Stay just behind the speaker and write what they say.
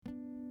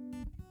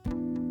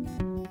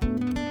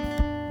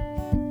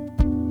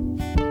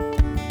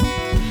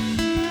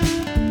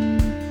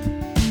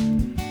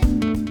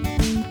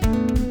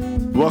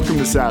Welcome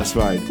to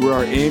Satisfied, where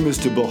our aim is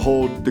to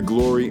behold the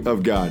glory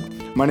of God.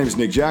 My name is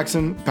Nick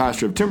Jackson,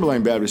 pastor of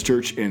Timberline Baptist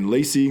Church in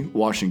Lacey,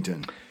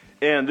 Washington.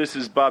 And this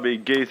is Bobby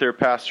Gaither,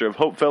 pastor of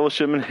Hope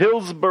Fellowship in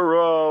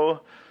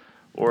Hillsboro,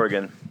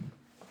 Oregon.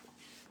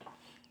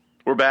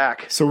 We're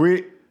back. So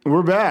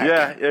we're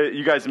back. Yeah,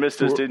 you guys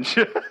missed us, didn't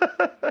you?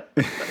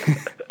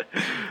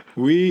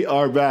 We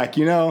are back.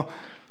 You know,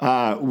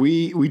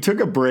 we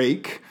took a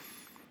break,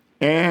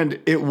 and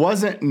it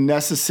wasn't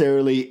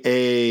necessarily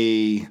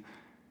a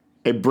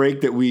break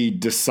that we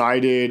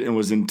decided and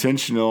was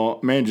intentional.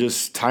 Man,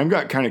 just time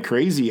got kind of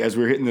crazy as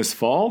we were hitting this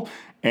fall,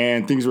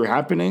 and things were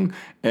happening.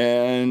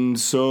 And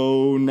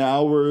so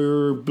now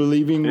we're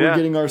believing we're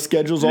getting our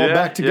schedules all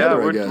back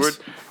together, I guess.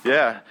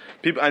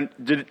 People,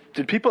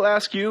 did people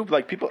ask you,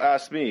 like people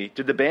asked me,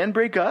 did the band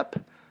break up?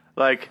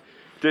 Like,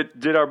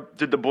 did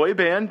the boy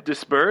band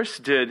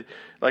disperse?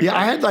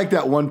 I had like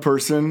that one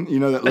person, you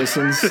know, that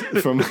listens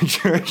from my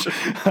church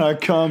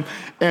come.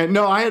 And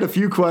no, I had a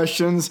few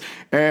questions,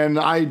 and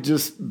I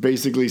just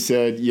basically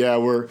said, yeah,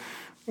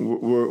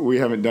 we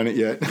haven't done it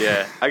yet.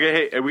 Yeah.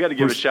 Okay, hey, we got to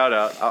give a shout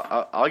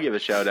out. I'll give a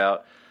shout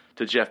out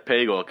to Jeff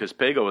Pagel, because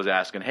Pagel was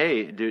asking,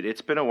 hey, dude,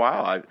 it's been a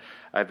while.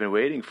 I've been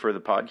waiting for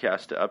the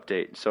podcast to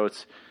update. So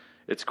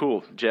it's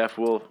cool. Jeff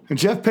And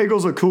Jeff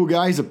Pagel's a cool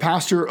guy. He's a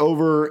pastor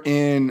over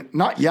in,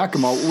 not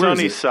Yakima.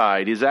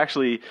 Sunnyside. He's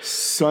actually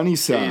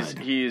Sunnyside.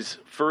 He's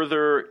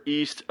further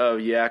east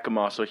of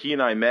Yakima. So he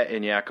and I met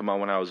in Yakima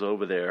when I was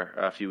over there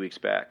a few weeks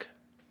back.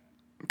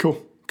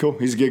 Cool.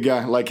 He's a good guy.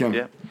 I like him.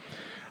 Yeah.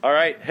 All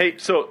right. Hey,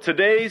 so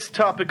today's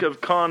topic of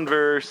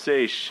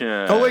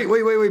conversation. Oh,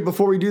 wait.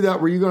 Before we do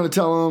that, were you going to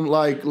tell them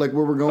like where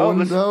we're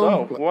going,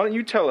 though? Why don't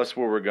you tell us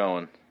where we're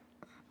going?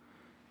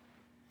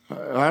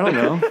 I don't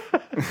know.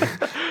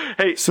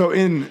 Hey.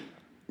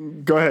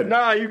 Go ahead.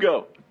 Nah, you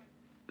go.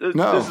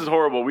 No. This is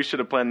horrible. We should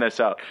have planned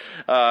this out.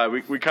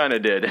 We kind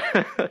of did.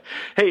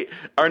 Hey,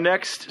 our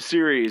next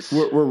series.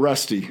 We're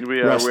rusty.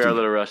 We are a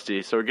little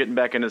rusty. So we're getting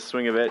back into the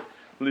swing of it,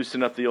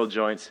 loosen up the old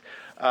joints.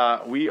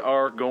 We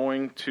are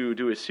going to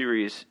do a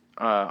series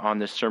on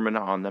the Sermon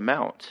on the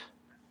Mount.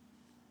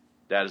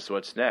 That is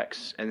what's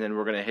next. And then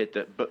we're going to hit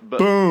the...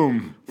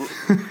 Boom!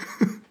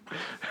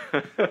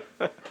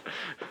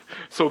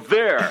 So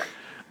there...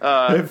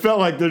 it felt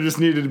like there just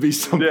needed to be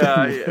something.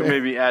 Yeah,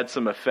 maybe add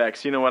some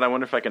effects. You know what? I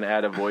wonder if I can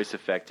add a voice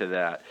effect to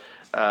that.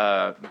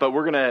 But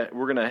we're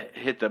gonna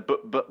hit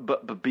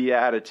the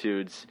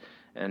Beatitudes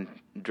and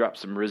drop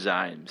some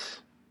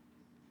rhymes.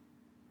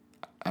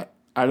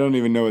 I don't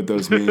even know what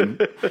those mean.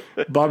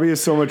 Bobby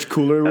is so much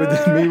cooler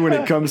than me when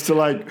it comes to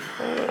like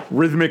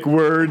rhythmic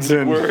words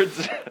and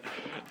words.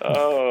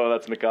 Oh,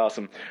 that's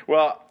McAwesome.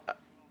 Well,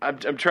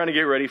 I'm trying to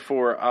get ready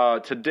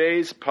for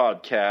today's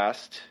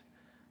podcast.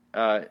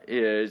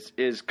 Is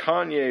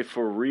Kanye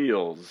for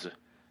Realz?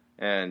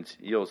 And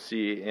you'll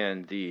see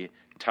in the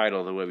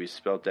title the way we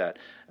spelled that.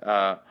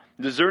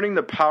 Discerning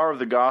the power of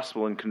the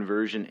gospel in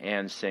conversion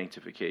and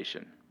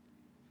sanctification.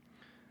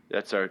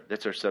 That's our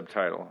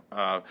subtitle.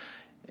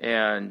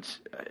 And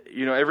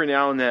you know, every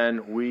now and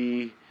then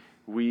we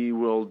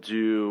will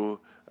do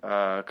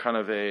kind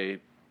of a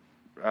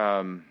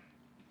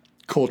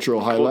cultural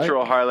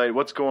highlight.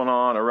 What's going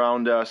on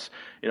around us?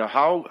 You know,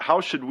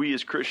 how should we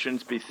as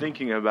Christians be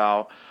thinking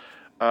about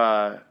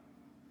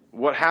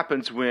what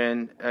happens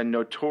when a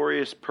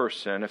notorious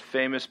person, a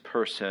famous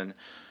person,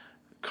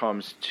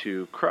 comes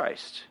to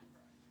Christ,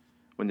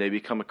 when they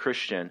become a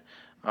Christian?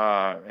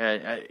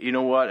 And you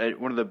know what?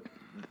 One of the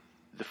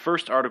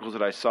first articles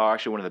that I saw,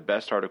 actually one of the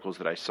best articles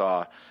that I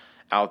saw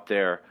out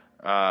there,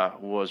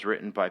 was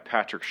written by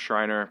Patrick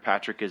Schreiner.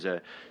 Patrick is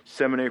a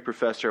seminary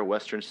professor at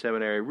Western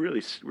Seminary.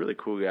 Really, really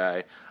cool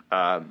guy.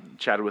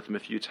 Chatted with him a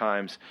few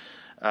times.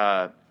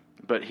 But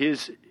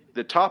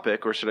the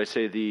topic, or should I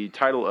say the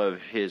title of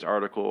his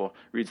article,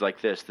 reads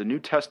like this: The New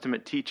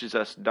Testament teaches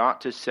us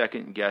not to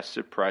second-guess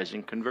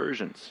surprising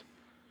conversions.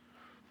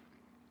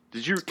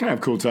 It's kind of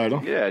a cool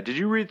title. Yeah. Did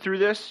you read through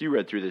this? You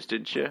read through this,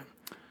 didn't you?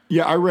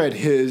 Yeah, I read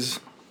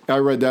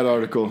that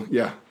article,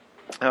 yeah.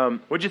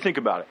 What'd you think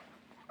about it?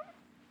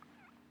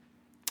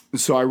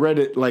 So I read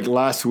it like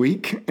last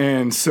week,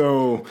 and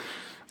so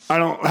I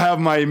don't have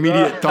my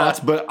immediate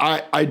thoughts, but I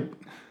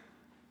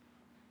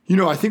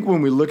think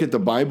when we look at the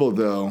Bible,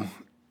 though,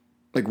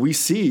 like we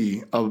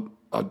see a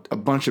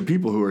bunch of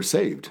people who are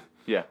saved.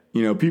 Yeah.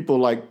 You know, people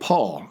like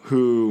Paul,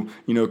 who,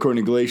 you know,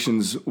 according to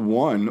Galatians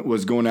 1,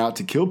 was going out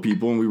to kill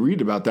people. And we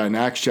read about that in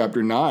Acts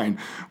chapter 9,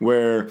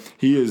 where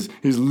he's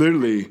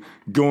literally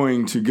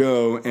going to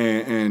go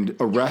and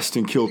arrest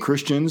and kill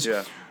Christians.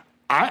 Yeah.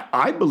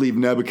 I believe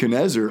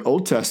Nebuchadnezzar,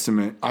 Old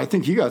Testament, I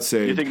think he got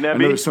saved. You think I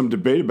know there's some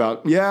debate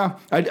about. Yeah,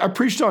 I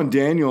preached on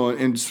Daniel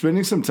and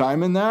spending some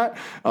time in that,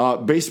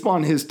 based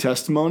upon his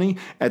testimony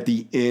at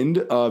the end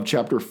of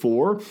chapter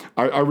 4.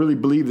 I really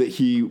believe that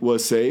he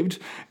was saved.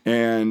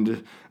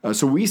 And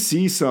so we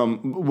see some,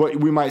 what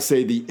we might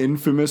say, the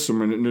infamous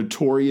or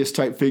notorious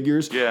type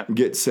figures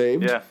get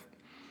saved. Yeah.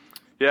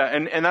 Yeah,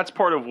 and that's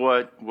part of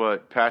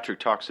what Patrick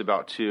talks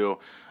about too.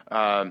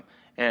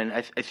 And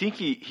I think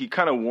he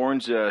kind of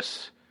warns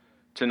us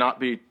to not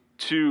be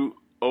too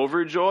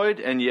overjoyed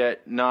and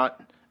yet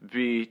not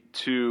be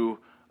too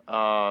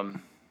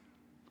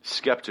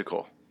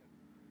skeptical.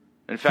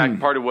 In fact,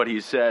 part of what he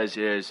says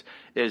is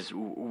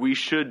we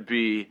should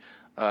be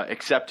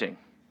accepting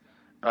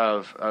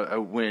of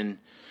when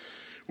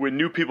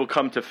new people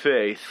come to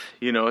faith,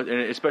 and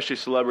especially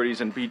celebrities.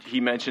 And he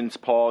mentions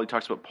Paul. He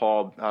talks about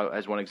Paul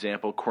as one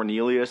example.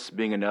 Cornelius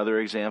being another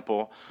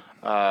example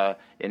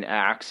in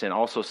Acts, and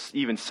also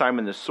even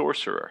Simon the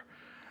sorcerer,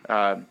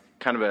 kind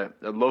of a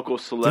local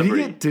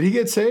celebrity. Did he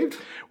get saved?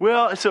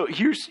 Well, so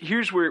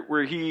here's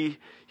where he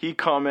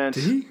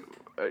comments. Did he?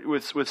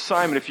 With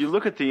Simon, if you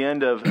look at the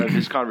end of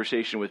his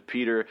conversation with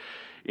Peter,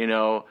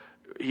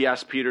 he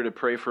asked Peter to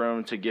pray for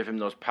him, to give him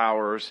those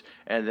powers,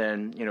 and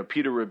then,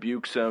 Peter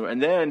rebukes him, and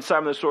then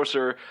Simon the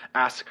sorcerer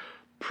asks,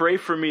 pray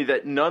for me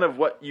that none of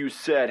what you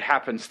said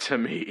happens to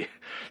me.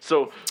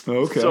 So,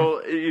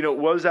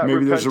 was that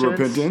maybe repentance? There's a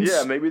repentance?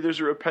 Yeah, maybe there's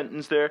a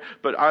repentance there,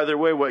 but either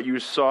way, what you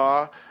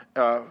saw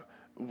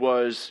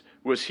was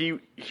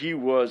he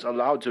was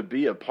allowed to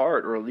be a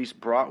part, or at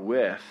least brought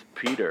with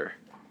Peter.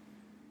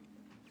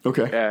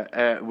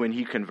 Okay. When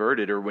he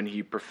converted, or when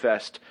he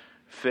professed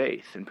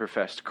faith and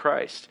professed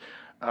Christ.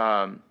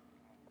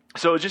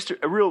 So just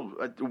a real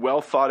well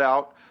thought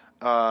out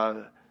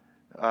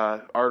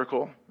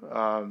article.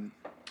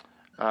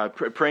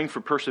 Praying for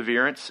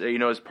perseverance,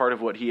 is part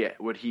of what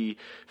he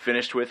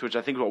finished with, which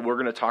I think is what we're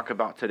going to talk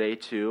about today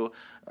too.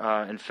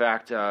 In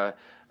fact,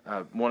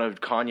 one of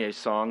Kanye's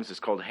songs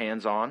is called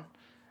 "Hands On,"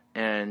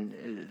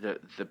 and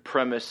the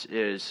premise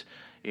is,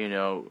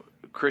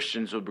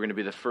 Christians are going to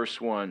be the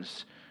first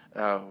ones.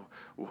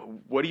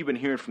 What have you been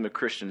hearing from the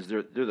Christians?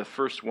 They're the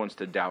first ones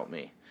to doubt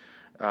me.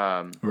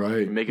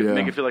 Right. Make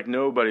it feel like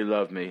nobody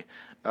loved me.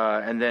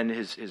 And then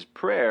his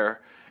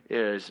prayer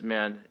is,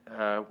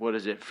 what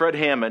is it? Fred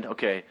Hammond.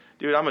 Okay,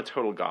 dude, I'm a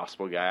total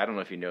gospel guy. I don't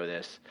know if you know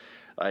this.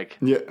 I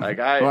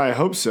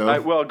hope so.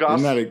 Gospel,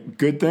 isn't that a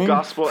good thing?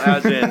 Gospel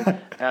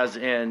as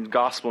in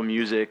gospel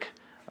music.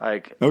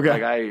 I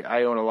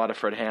own a lot of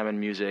Fred Hammond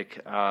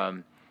music.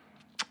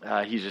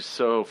 He's just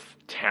so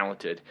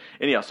talented.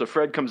 Anyhow, so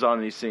Fred comes on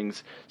and he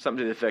sings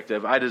something to the effect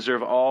of, "I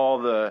deserve all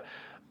the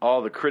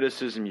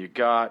criticism you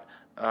got.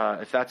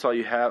 If that's all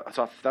you have,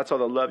 if that's all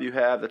the love you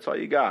have, that's all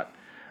you got."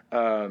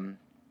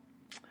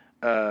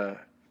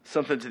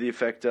 Something to the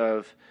effect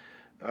of,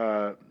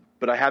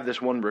 "But I have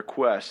this one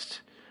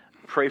request: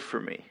 pray for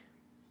me."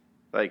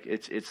 Like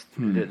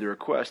the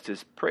request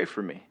is pray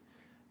for me.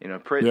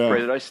 Pray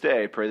that I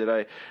stay, pray that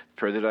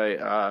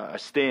I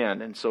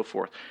stand, and so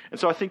forth. And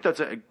so I think that's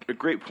a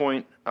great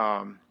point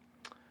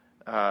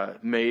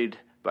made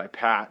by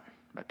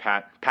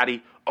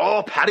Patty.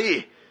 Oh,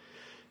 Patty!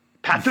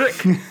 Patrick!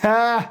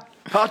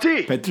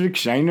 Patty! Patrick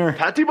Shiner.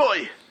 Patty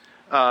boy!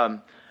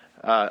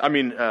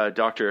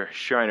 Dr.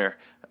 Shiner,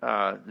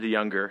 the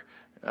younger,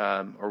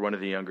 or one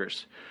of the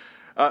youngers.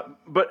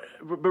 But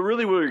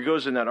really where he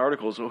goes in that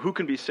article is, well, who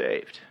can be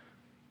saved?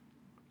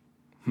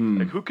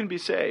 Like, who can be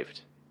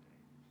saved?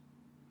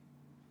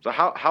 So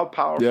how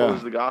powerful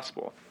is the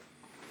gospel?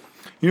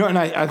 And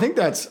I think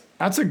that's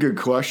a good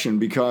question,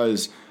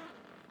 because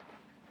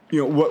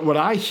what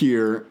I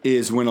hear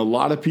is when a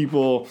lot of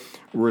people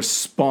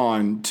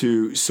respond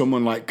to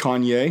someone like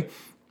Kanye,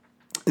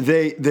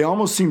 they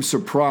almost seem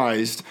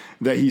surprised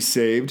that he's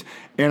saved,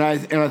 and I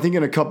think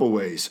in a couple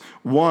ways.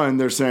 One,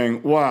 they're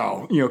saying,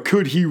 "Wow,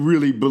 could he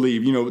really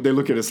believe?" They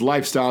look at his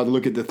lifestyle, they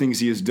look at the things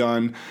he has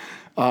done.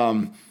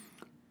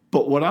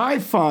 But what I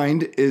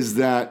find is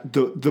that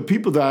the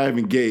people that I've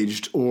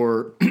engaged,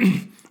 or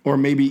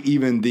maybe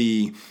even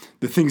the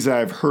things that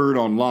I've heard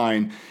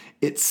online,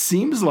 it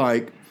seems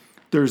like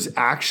there's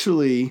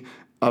actually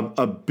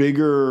a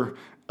bigger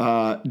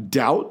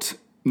doubt,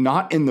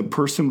 not in the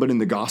person, but in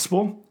the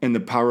gospel and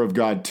the power of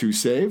God to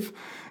save.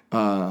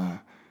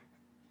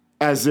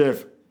 As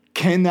if,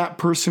 can that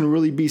person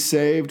really be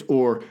saved,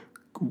 or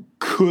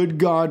could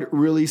God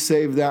really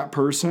save that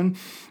person?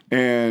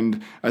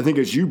 And I think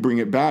as you bring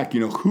it back,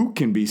 who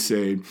can be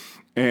saved?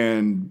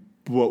 And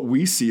what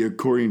we see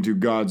according to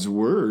God's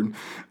word,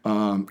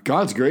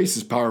 God's grace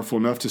is powerful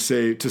enough to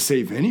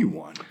save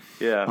anyone.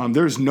 Yeah.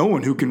 There's no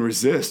one who can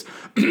resist.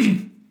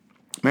 Man,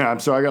 I'm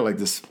sorry, I got like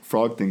this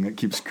frog thing that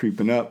keeps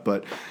creeping up,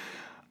 but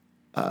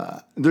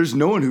there's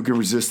no one who can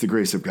resist the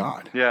grace of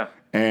God. Yeah.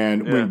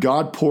 And when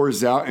God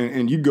pours out,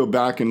 and you go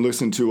back and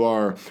listen to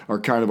our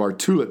kind of our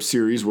tulip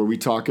series where we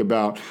talk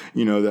about,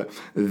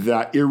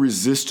 that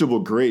irresistible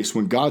grace.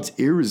 When God's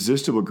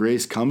irresistible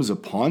grace comes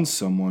upon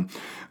someone,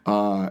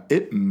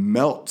 it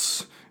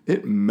melts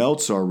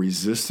our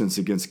resistance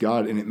against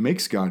God, and it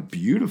makes God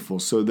beautiful,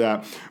 so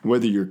that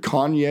whether you're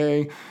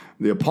Kanye,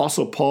 the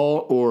Apostle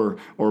Paul,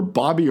 or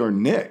Bobby or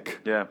Nick,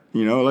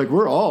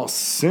 we're all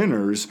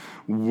sinners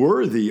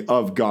worthy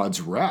of God's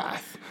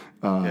wrath.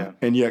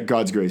 And yet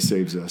God's grace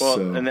saves us.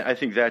 Well, and I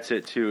think that's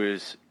it too,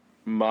 is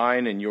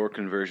mine and your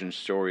conversion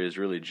story is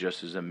really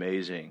just as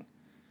amazing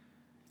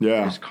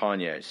as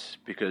Kanye's,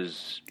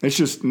 because it's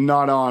just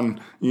not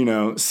on,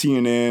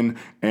 CNN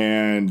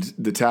and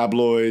the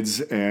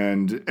tabloids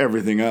and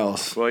everything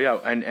else. Well, yeah,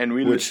 and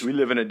we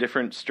live in a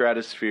different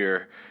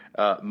stratosphere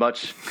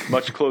much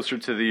closer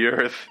to the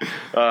earth,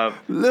 a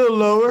little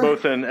lower,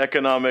 both in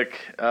economic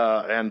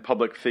and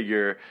public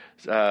figure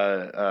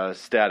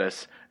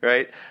status,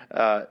 right?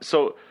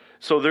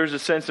 So there's a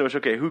sense in which,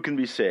 okay, who can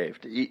be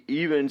saved?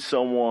 Even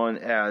someone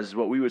as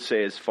what we would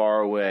say is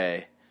far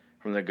away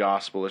from the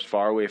gospel, as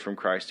far away from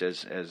Christ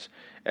as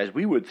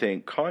we would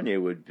think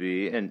Kanye would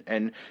be,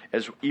 and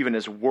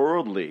as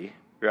worldly,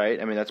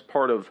 right? I mean, that's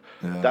part of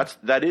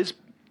that is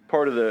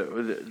part of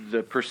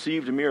the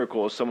perceived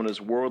miracle of someone as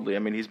worldly. I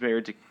mean, he's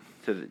married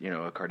to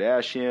a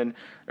Kardashian.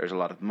 There's a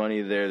lot of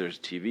money there. There's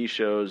TV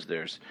shows.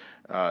 There's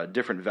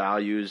different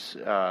values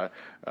that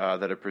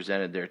are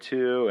presented there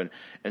too,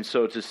 and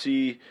so to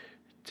see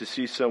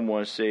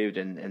someone saved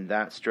in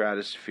that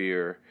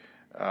stratosphere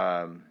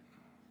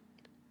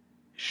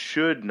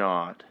should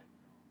not,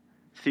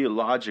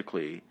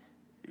 theologically,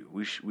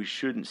 we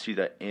shouldn't see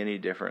that any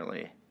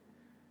differently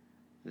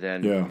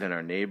than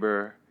our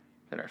neighbor,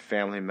 than our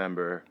family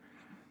member,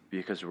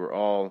 because we're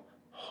all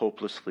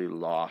hopelessly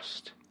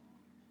lost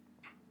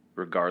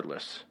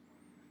regardless.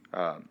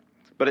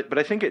 But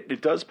I think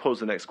it does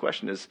pose the next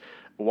question is,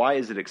 why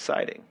is it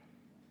exciting?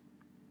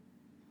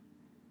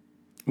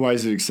 Why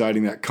is it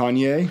exciting that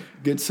Kanye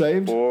gets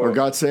saved or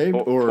got saved?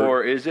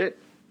 Or is it?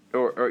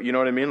 Or you know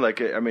what I mean?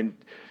 Like, I mean,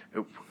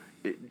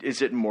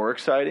 is it more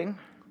exciting?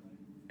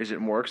 Is it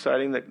more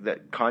exciting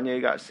that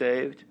Kanye got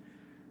saved?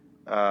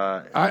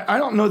 I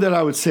don't know that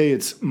I would say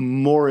it's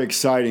more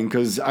exciting,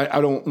 because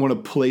I don't want to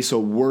place a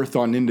worth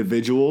on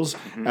individuals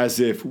as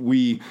if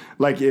we,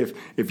 like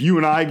if you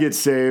and I get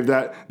saved,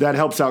 that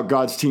helps out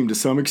God's team to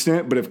some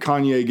extent. But if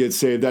Kanye gets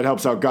saved, that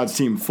helps out God's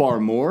team far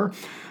more.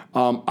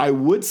 I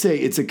would say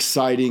it's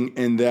exciting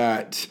in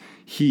that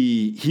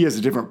he has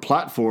a different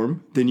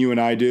platform than you and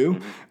I do.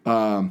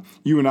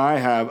 You and I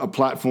have a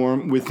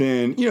platform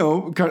within,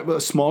 kind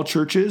of small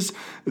churches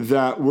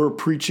that we're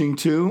preaching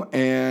to,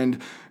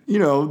 and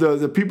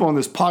the people on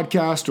this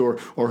podcast or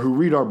who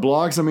read our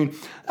blogs. I mean,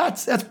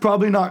 that's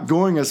probably not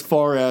going as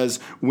far as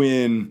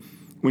when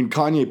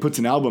Kanye puts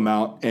an album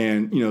out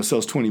and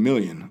sells 20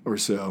 million or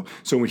so.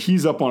 So when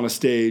he's up on a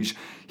stage,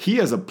 he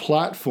has a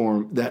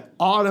platform that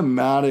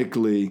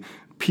automatically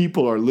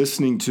people are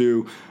listening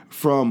to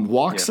from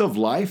walks of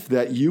life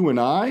that you and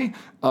I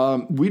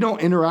we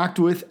don't interact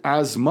with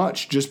as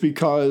much, just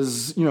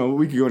because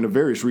we could go into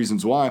various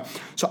reasons why.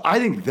 So I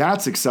think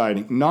that's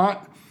exciting.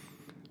 Not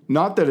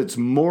that it's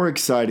more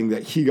exciting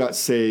that he got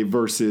saved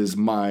versus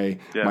my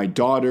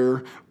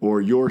daughter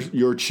or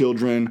your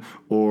children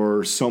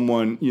or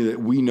someone that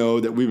we know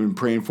that we've been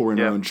praying for in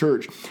our own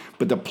church.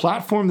 But the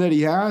platform that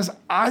he has,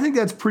 I think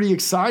that's pretty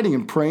exciting,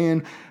 and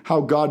praying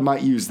how God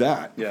might use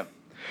that.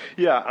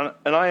 Yeah,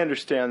 and I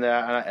understand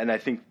that, and I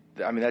think,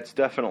 I mean, that's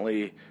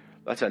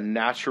a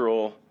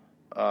natural.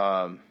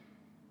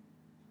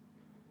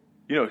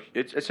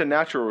 It's a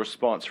natural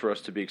response for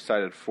us to be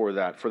excited for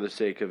that, for the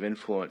sake of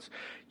influence.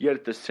 Yet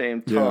at the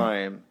same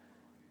time,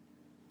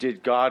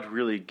 did God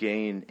really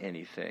gain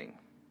anything?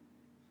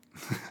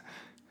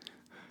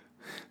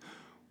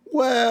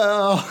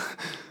 Well,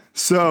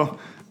 so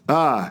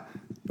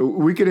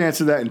we could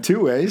answer that in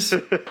two ways.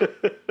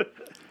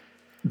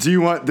 Do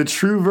you want the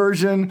true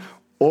version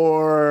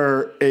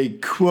or a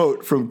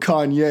quote from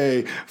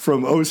Kanye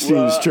from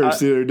Osteen's church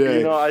the other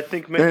day? I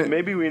think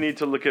maybe we need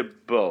to look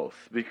at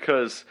both,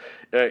 because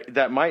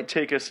that might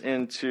take us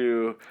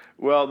into,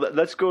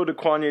 let's go to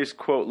Kanye's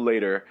quote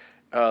later.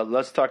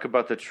 Let's talk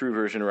about the true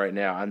version right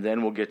now, and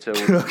then we'll get to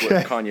what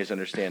Kanye's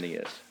understanding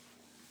is.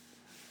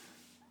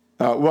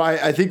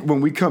 I think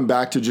when we come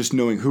back to just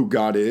knowing who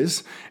God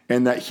is,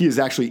 and that he is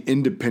actually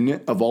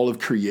independent of all of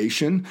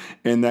creation,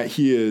 and that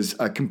he is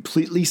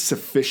completely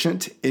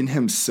sufficient in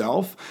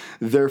himself,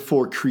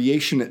 therefore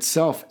creation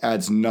itself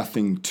adds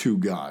nothing to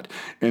God.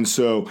 And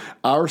so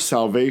our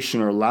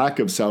salvation or lack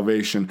of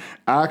salvation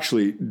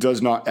actually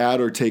does not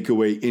add or take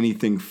away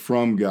anything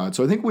from God.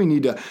 So I think we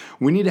need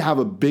to have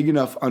a big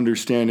enough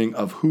understanding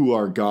of who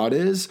our God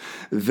is,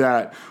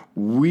 that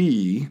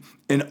we,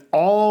 in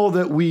all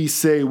that we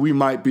say we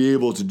might be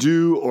able to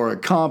do or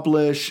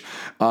accomplish,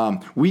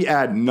 we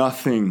add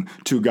nothing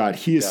to God.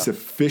 He is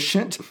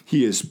sufficient.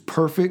 He is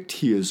perfect.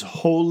 He is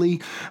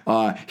holy.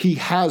 He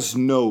has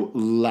no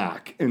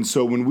lack. And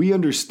so when we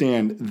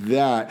understand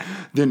that,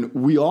 then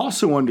we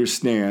also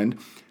understand,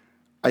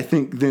 I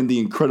think, then the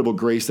incredible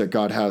grace that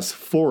God has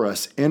for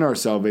us in our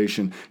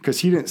salvation,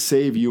 because he didn't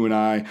save you and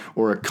I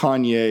or a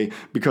Kanye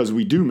because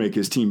we do make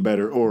his team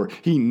better, or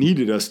he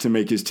needed us to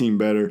make his team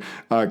better.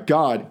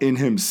 God in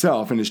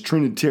himself and his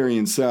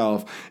Trinitarian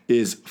self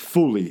is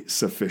fully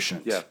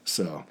sufficient.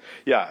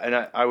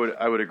 And I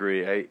would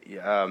agree.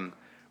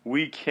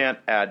 We can't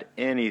add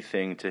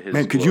anything to his.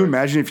 Man, could you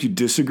imagine if you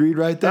disagreed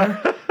right there?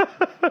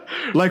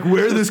 Like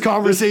where this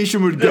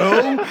conversation would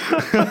go?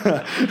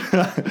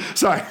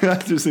 Sorry,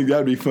 I just think that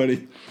would be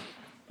funny.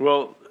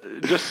 Well,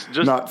 just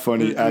not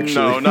funny, actually.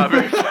 No, not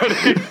very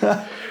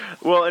funny.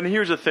 Well, and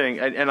here's the thing,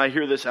 and I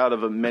hear this out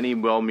of many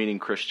well-meaning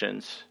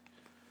Christians.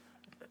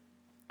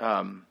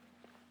 Out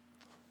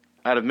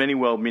of many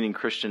well-meaning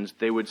Christians,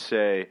 they would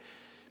say,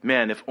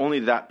 man, if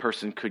only that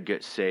person could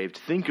get saved.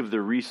 Think of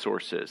the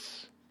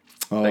resources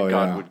Oh, that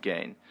God yeah. would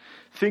gain.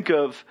 Think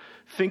of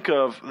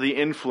the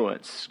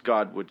influence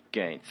God would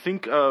gain.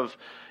 Think of,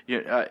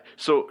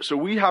 so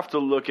we have to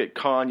look at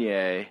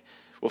Kanye.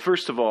 Well,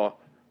 first of all,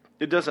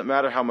 it doesn't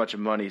matter how much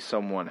money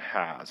someone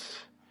has.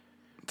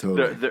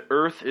 Totally. The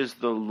earth is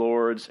the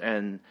Lord's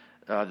and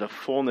the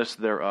fullness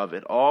thereof.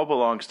 It all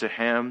belongs to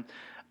Him.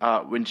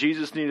 When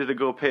Jesus needed to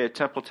go pay a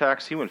temple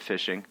tax, He went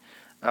fishing.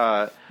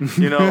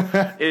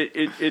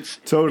 It's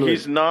Totally.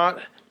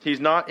 He's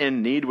not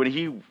in need.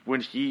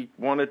 When he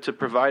wanted to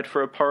provide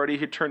for a party,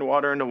 He turned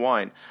water into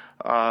wine.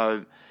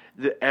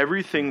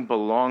 Everything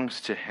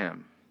belongs to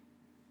Him.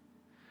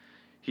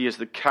 He is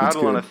the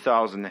cattle on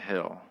 1,000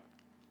 hill.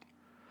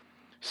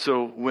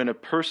 So when a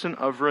person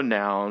of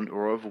renown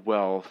or of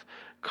wealth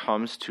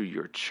comes to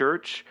your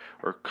church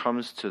or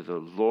comes to the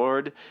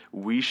Lord,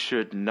 we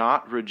should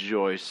not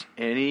rejoice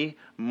any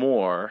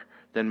more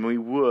than we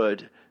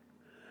would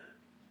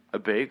a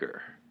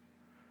beggar,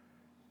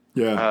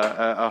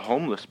 a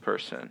homeless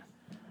person,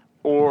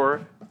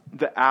 or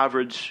the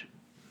average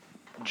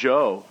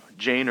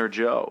Jane or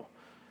Joe.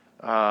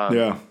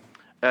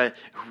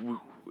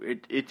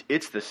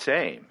 It's the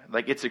same.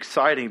 Like, it's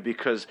exciting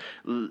because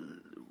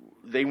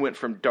they went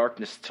from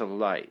darkness to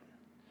light.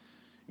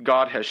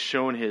 God has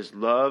shown His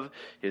love,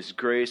 His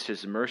grace,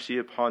 His mercy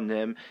upon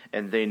them,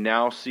 and they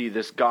now see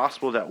this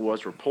gospel that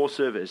was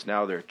repulsive is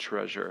now their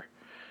treasure.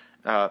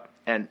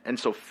 And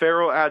so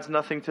Pharaoh adds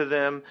nothing to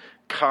them.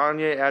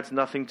 Kanye adds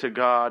nothing to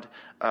God.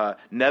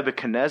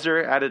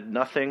 Nebuchadnezzar added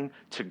nothing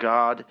to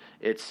God.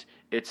 It's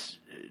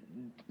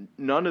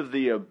none of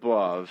the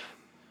above,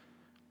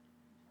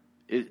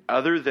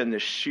 other than the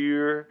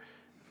sheer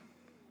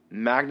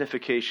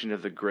magnification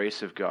of the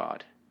grace of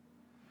God.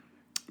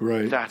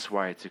 Right. That's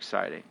why it's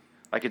exciting.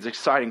 Like, it's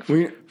exciting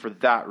for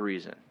that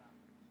reason.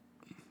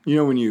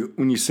 When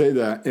you say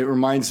that, it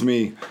reminds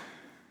me,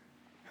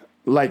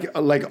 like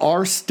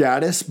our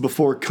status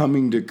before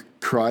coming to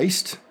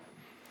Christ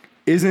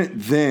isn't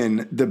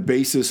then the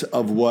basis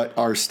of what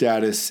our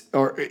status,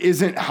 or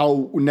isn't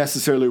how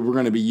necessarily we're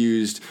going to be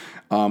used,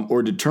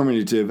 or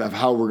determinative of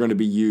how we're going to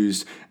be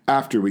used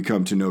after we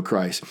come to know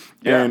Christ.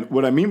 Yeah. And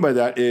what I mean by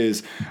that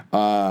is,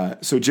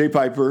 so John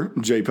Piper,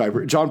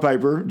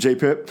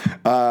 J-Pip,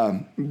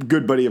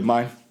 good buddy of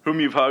mine. Whom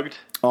you've hugged?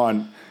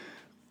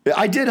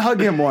 I did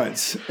hug him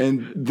once,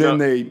 and then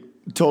they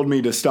told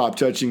me to stop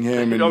touching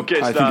him, and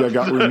think I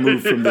got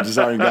removed from the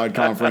Discerning God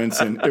conference,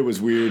 and it was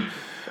weird.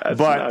 That's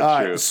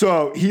not true.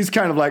 So he's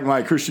kind of like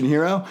my Christian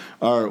hero,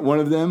 or one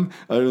of them,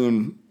 other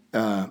than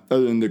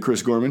the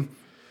Chris Gorman.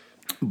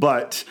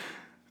 But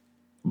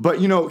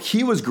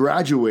he was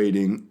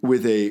graduating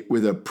with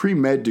a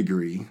pre-med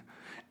degree,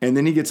 and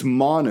then he gets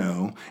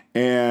mono,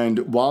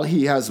 and while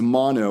he has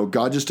mono,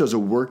 God just does a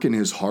work in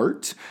his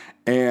heart,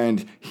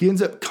 and he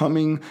ends up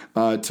coming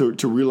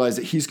to realize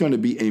that he's going to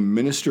be a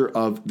minister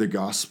of the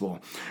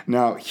gospel.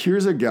 Now,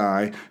 here's a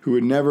guy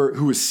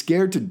who was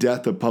scared to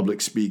death of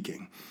public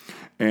speaking.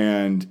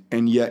 And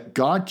yet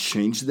God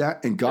changed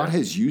that, and God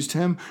has used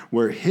him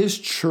where his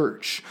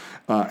church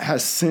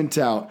has sent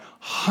out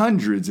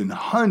hundreds and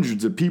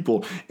hundreds of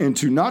people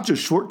into not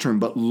just short-term,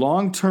 but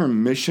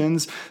long-term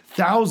missions.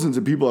 Thousands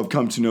of people have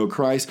come to know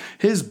Christ.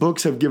 His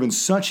books have given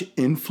such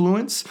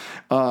influence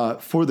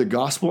for the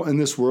gospel in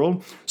this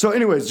world. So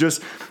anyways,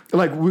 just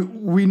like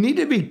we need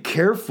to be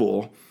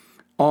careful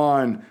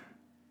on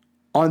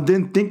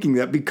then thinking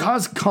that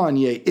because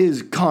Kanye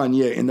is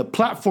Kanye and the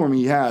platform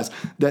he has,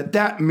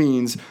 that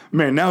means,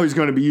 man, now he's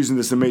going to be using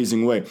this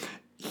amazing way.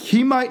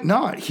 He might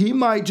not. He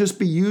might just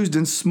be used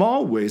in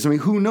small ways. I mean,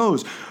 who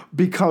knows?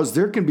 Because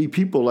there can be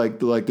people like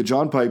the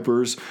John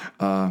Pipers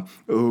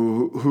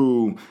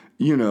who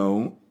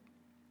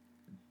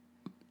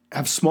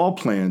have small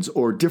plans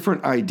or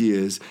different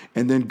ideas,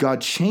 and then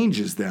God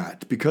changes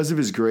that because of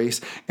His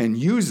grace and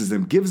uses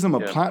them, gives them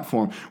a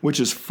platform which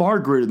is far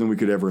greater than we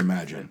could ever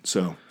imagine.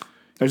 So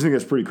I just think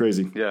that's pretty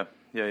crazy. Yeah.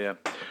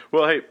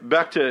 Well, hey,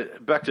 back to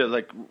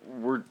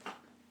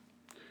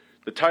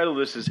the title of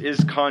this is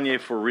Kanye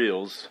for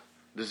Realz,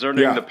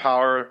 discerning the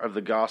power of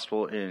the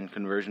gospel in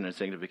conversion and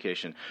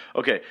sanctification.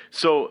 Okay,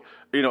 so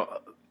I'm going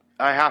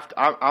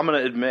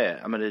to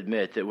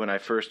admit that when I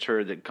first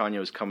heard that Kanye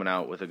was coming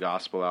out with a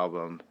gospel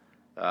album,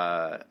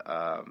 my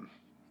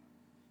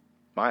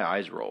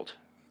eyes rolled.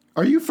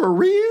 Are you for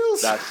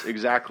Realz? That's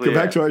exactly Go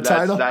back to our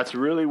title. That's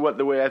really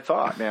the way I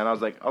thought, man. I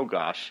was like, oh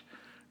gosh.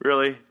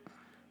 Really?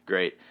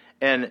 Great.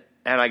 And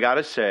I got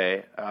to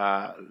say,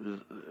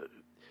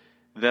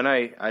 then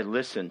I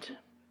listened.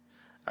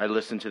 I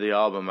listened to the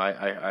album.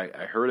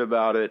 I heard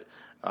about it.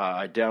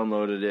 I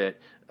downloaded it.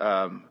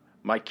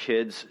 My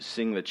kids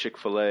sing the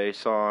Chick-fil-A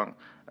song.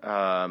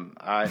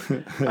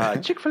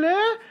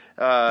 Chick-fil-A.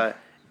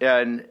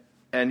 And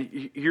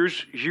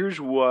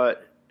here's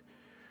what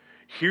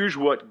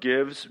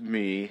gives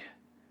me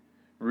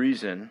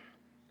reason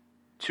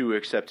to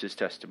accept his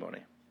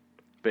testimony.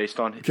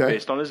 Based on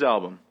his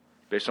album,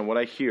 based on what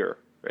I hear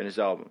in his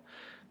album.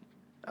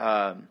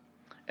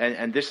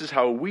 And this is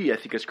how we, I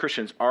think, as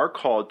Christians, are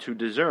called to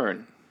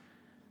discern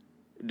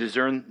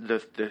discern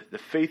the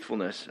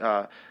faithfulness,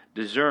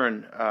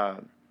 discern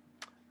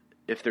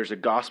if there's a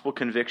gospel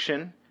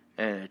conviction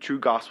and a true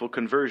gospel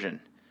conversion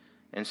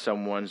in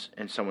someone's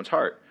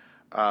heart.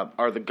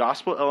 Are the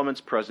gospel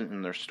elements present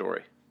in their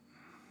story?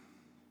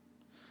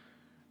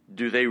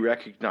 Do they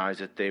recognize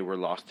that they were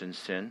lost in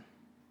sin?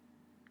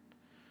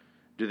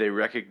 Do they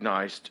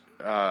recognize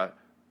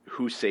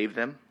who saved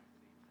them?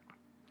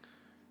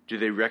 Do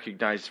they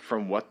recognize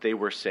from what they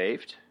were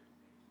saved?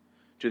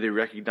 Do they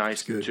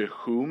recognize to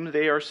whom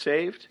they are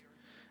saved?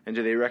 And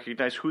do they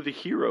recognize who the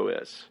hero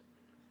is?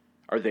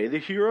 Are they the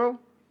hero?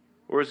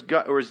 Or is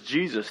God, or is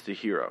Jesus the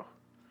hero?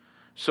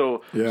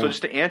 So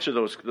just to answer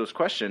those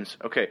questions,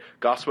 okay,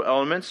 gospel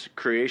elements,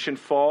 creation,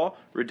 fall,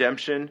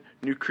 redemption,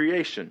 new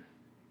creation,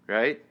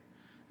 right?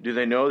 Do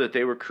they know that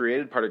they were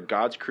created, part of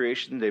God's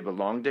creation, they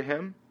belong to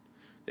Him?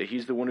 That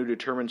He's the one who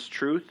determines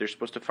truth? They're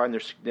supposed to find their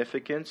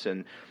significance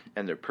and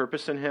their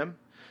purpose in Him?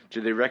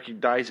 Do they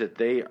recognize that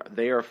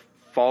they are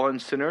fallen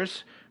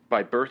sinners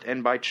by birth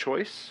and by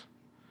choice?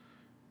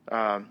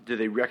 Do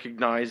they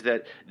recognize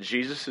that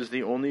Jesus is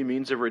the only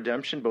means of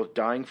redemption, both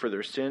dying for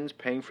their sins,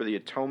 paying for the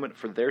atonement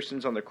for their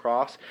sins on the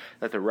cross,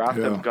 that the wrath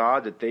of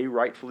God that they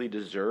rightfully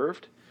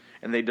deserved,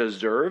 and they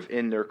deserve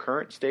in their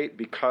current state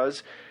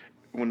because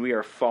when we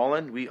are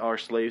fallen, we are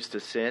slaves to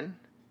sin?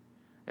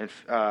 And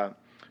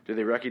do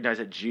they recognize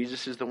that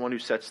Jesus is the one who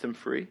sets them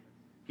free?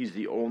 He's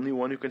the only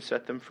one who can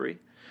set them free.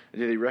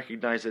 And do they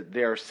recognize that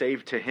they are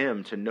saved to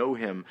Him, to know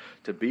Him,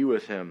 to be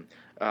with Him,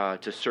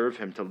 to serve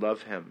Him, to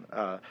love Him,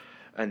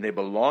 and they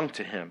belong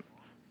to Him?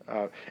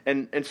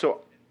 And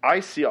so I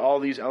see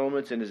all these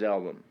elements in His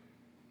album.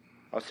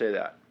 I'll say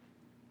that.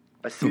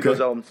 I see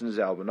those elements in His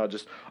album. I'm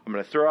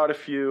going to throw out a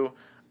few,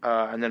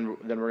 and then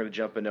we're going to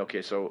jump in.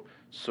 Okay, so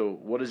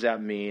what does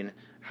that mean?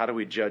 How do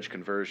we judge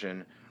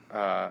conversion?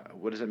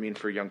 What does it mean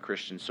for young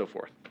Christians? So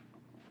forth.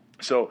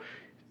 So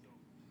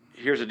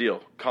here's the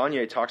deal.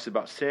 Kanye talks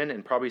about sin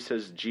and probably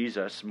says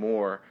Jesus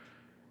more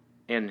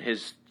in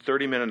his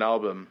 30-minute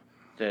album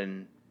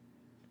than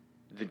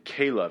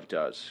Caleb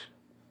does.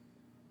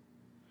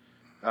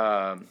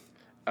 I'm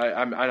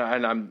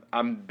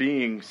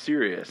being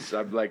serious.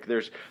 I'm like,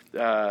 there's.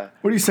 What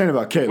are you saying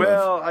about Caleb?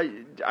 Well,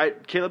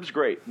 Caleb's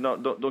great. No,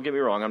 don't get me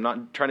wrong. I'm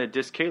not trying to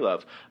diss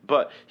Caleb,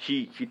 but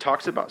he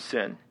talks about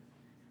sin,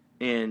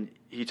 and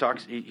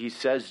he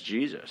says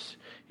Jesus.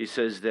 He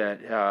says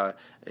that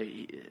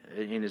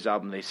in his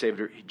album,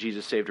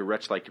 Jesus saved a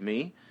wretch like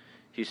me.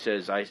 He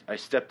says, I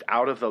stepped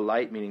out of the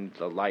light, meaning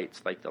the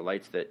lights, like the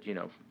lights that,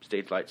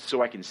 stage lights,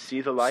 so I can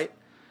see the light.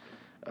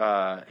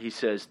 He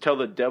says, tell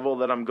the devil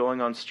that I'm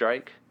going on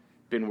strike.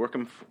 Been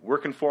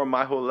working for him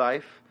my whole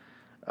life.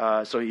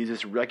 So he's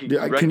just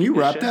recognition. Can you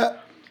rap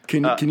that?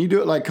 Can you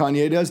do it like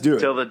Kanye does? Do it.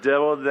 Tell the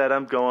devil that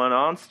I'm going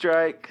on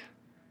strike.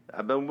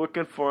 I've been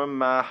working for him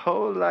my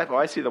whole life. Oh,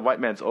 I see the white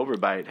man's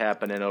overbite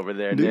happening over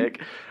there, dude,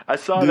 Nick. I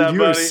saw that, buddy.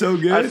 You are so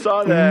good. I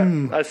saw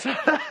that. I saw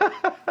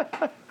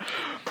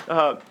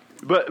that.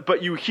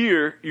 But you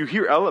hear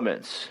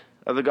elements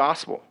of the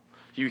gospel.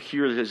 You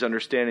hear his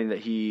understanding that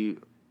he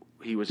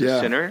was a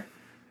sinner,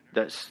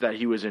 that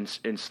he was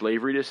in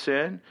slavery to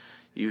sin.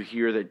 You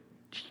hear that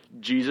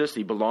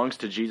he belongs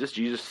to Jesus.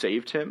 Jesus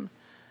saved him.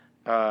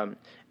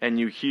 And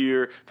you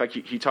hear, in fact,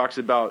 he talks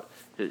about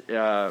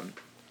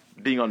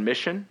being on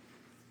mission.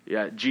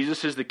 Yeah,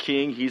 Jesus is the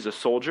king. He's a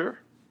soldier.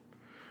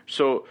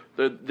 So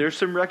there's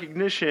some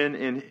recognition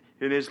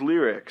in his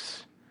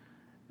lyrics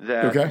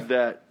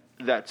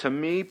that to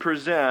me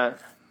present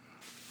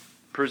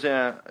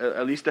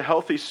at least a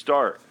healthy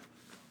start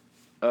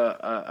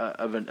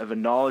of a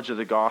knowledge of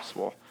the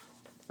gospel,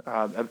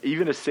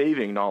 even a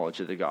saving knowledge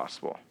of the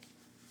gospel.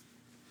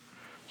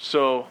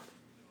 So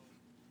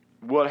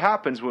what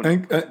happens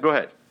when? Go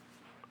ahead.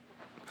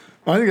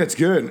 I think that's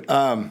good.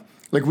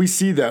 Like we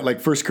see that,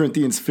 like 1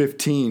 Corinthians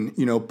 15,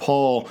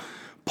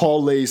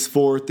 Paul lays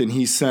forth and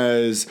he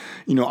says,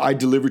 I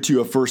delivered to you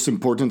of first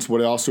importance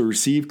what I also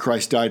received.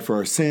 Christ died for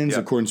our sins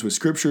in accordance with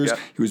Scriptures. Yep.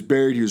 He was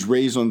buried. He was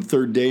raised on the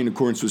third day in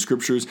accordance with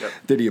Scriptures. Yep.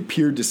 That he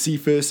appeared to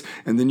Cephas,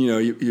 and then,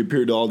 he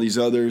appeared to all these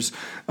others.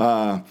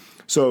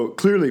 So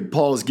clearly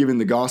Paul is giving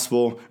the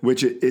gospel,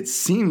 which it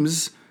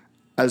seems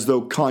as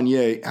though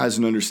Kanye has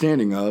an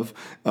understanding of,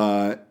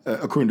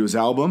 according to his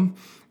album.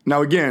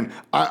 Now, again,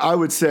 I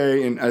would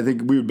say, and I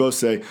think we would both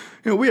say,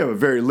 we have a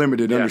very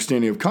limited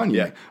understanding of Kanye.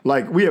 Yeah.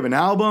 Like, we have an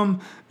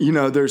album,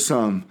 there's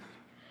some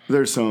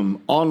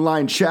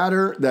online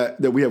chatter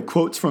that we have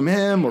quotes from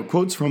him or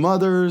quotes from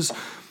others.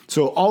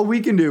 So all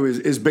we can do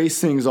is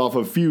base things off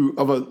of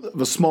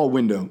a small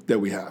window that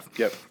we have.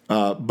 Yep.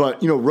 But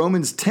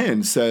Romans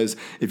 10 says,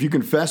 if you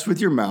confess with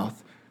your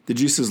mouth that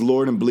Jesus is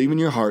Lord and believe in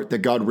your heart that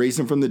God raised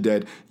him from the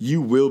dead,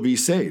 you will be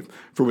saved.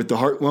 For with the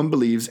heart one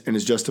believes and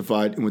is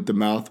justified, and with the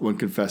mouth one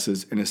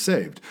confesses and is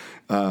saved.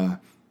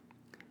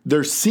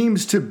 There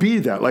seems to be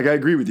that, like I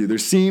agree with you, there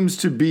seems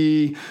to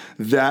be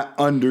that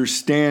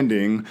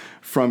understanding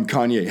from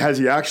Kanye. Has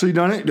he actually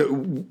done it?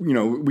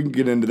 We can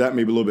get into that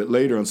maybe a little bit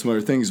later on some other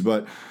things,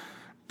 but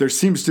there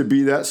seems to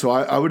be that. So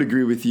I would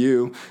agree with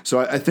you. So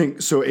I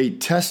think, a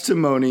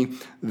testimony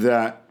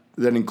that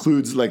that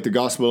includes like the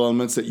gospel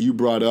elements that you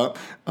brought up.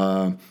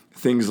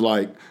 Things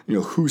like,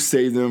 who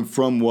saved them,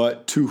 from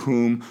what, to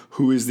whom,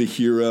 who is the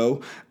hero.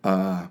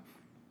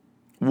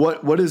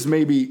 What is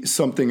maybe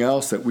something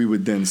else that we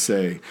would then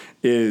say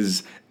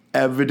is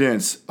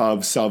evidence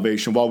of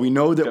salvation? While we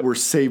know that we're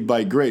saved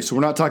by grace, so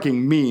we're not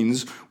talking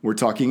means, we're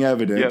talking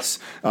evidence.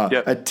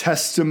 A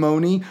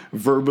testimony,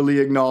 verbally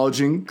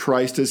acknowledging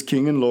Christ as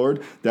King and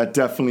Lord, that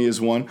definitely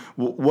is one.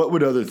 What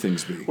would other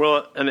things be?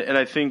 Well, and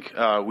I think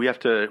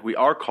we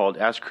are called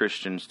as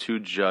Christians to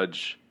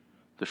judge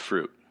the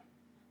fruit.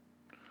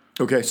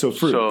 Okay, so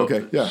fruit.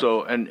 Okay, yeah.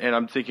 So, and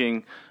I'm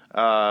thinking,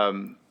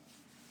 John,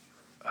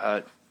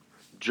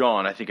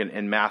 I think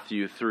in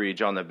Matthew 3,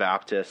 John the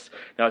Baptist.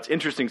 Now, it's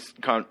interesting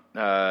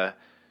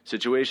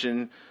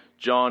situation.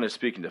 John is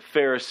speaking to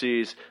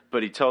Pharisees,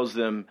 but he tells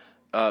them,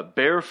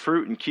 bear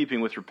fruit in keeping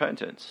with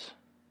repentance.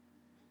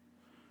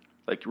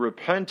 Like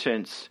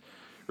repentance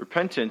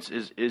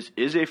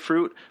is a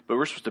fruit, but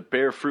we're supposed to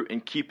bear fruit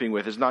in keeping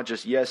with. It's not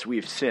just, yes,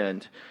 we've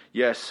sinned.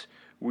 Yes,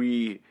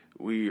 we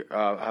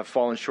have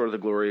fallen short of the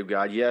glory of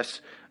God. Yes,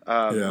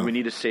 we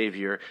need a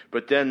Savior.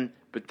 But then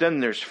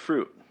there's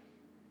fruit.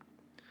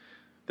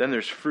 Then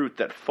there's fruit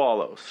that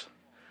follows.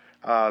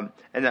 And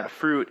that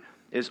fruit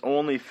is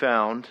only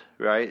found,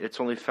 right?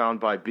 It's only found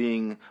by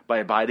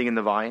abiding in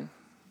the vine,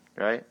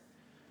 right?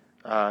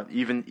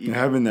 Even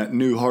having that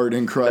new heart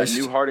in Christ.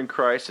 That new heart in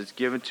Christ is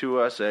given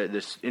to us,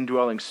 this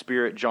indwelling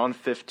spirit. John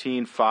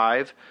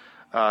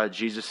 15:5,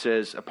 Jesus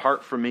says,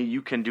 apart from me,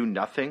 you can do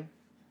nothing.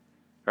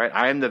 Right?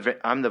 I'm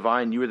the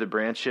vine, you are the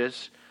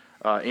branches.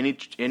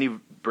 Any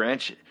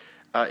branch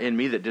in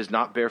me that does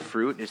not bear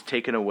fruit is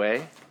taken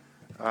away.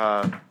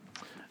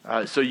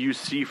 So you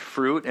see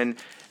fruit, and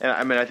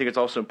I mean, I think it's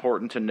also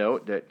important to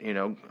note that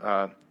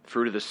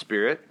fruit of the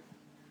Spirit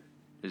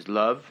is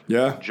love,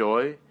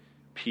 joy,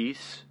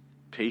 peace,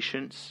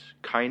 patience,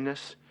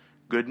 kindness,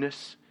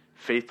 goodness,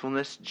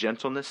 faithfulness,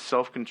 gentleness,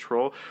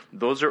 self-control.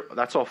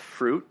 That's all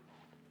fruit.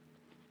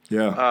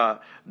 Yeah.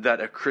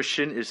 That a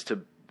Christian is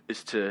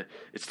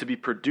to be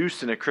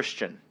produced in a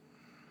Christian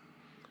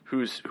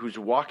who's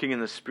walking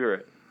in the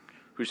Spirit,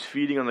 who's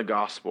feeding on the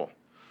gospel,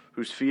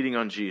 who's feeding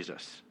on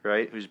Jesus,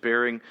 right?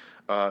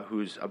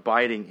 Who's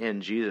abiding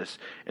in Jesus.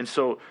 And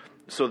so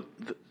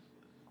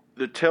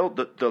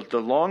the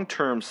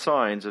long-term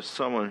signs of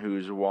someone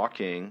who's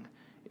walking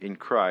in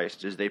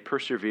Christ is they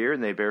persevere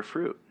and they bear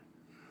fruit.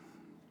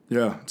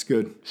 Yeah, it's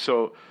good.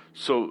 So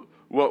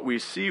what we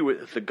see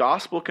with the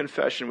gospel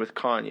confession with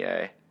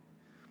Kanye,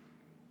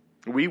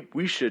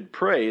 we should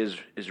pray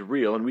is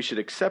real, and we should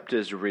accept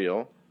as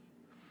real.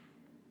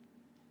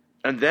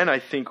 And then I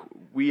think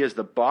we as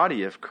the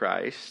body of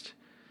Christ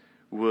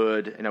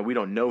would, and we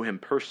don't know him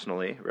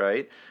personally,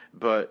 right?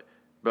 But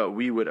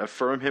we would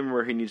affirm him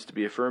where he needs to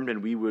be affirmed,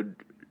 and we would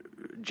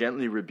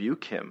gently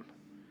rebuke him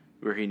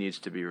where he needs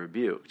to be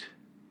rebuked.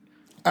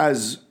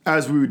 As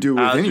we would do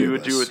with any of us. As we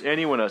would do with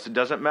anyone else. It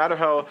doesn't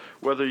matter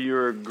whether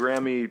you're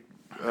Grammy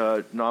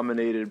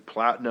nominated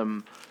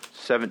platinum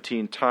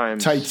 17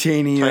 times.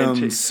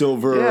 Titanium,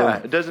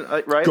 silver, it doesn't,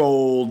 right?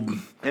 Gold.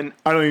 And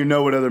I don't even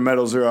know what other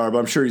metals there are, but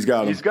I'm sure he's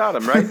got them. He's got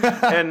them,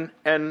 right?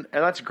 and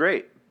that's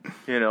great,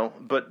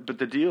 But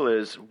the deal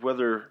is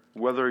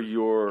whether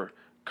you're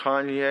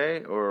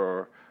Kanye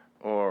or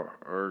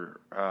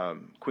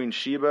Queen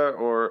Sheba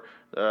or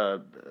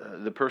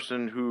the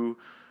person who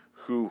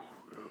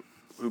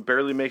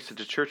barely makes it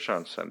to church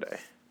on Sunday.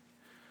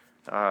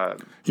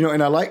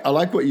 And I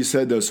like what you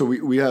said though. So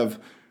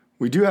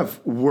we do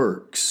have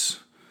works,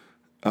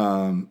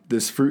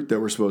 this fruit that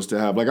we're supposed to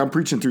have. Like I'm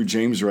preaching through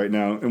James right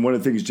now, and one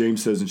of the things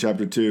James says in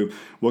chapter 2,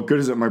 what good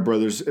is it, my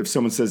brothers, if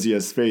someone says he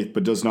has faith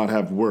but does not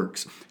have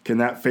works? Can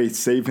that faith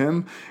save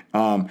him?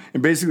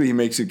 And basically he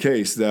makes a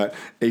case that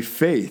a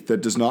faith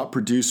that does not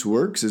produce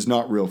works is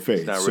not real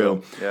faith. It's not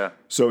real. Yeah.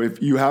 So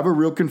if you have a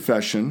real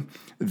confession,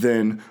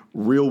 then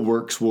real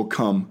works will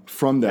come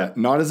from that,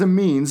 not as a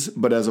means,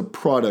 but as a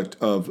product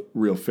of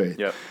real faith.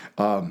 Yeah.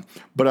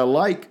 But I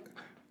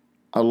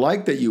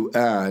like that you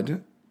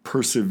add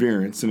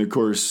perseverance, and of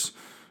course,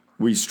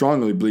 we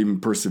strongly believe in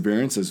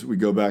perseverance as we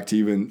go back to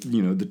even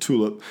the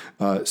Tulip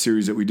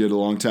series that we did a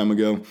long time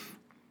ago.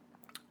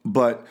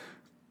 But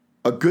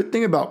a good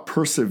thing about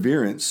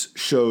perseverance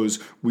shows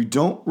we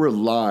don't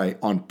rely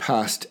on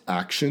past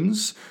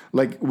actions.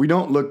 Like we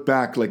don't look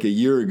back like a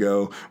year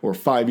ago or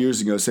 5 years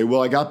ago and say,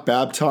 well, I got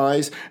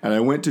baptized and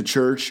I went to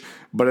church,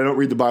 but I don't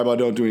read the Bible. I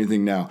don't do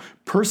anything now.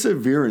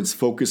 Perseverance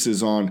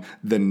focuses on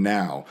the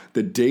now,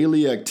 the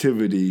daily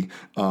activity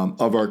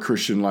of our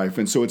Christian life.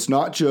 And so it's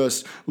not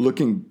just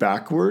looking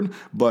backward,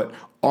 but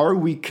are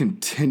we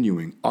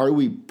continuing? Are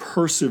we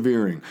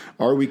persevering?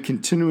 Are we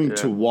continuing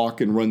to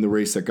walk and run the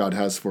race that God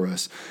has for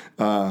us?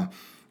 And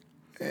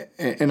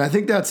I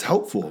think that's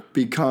helpful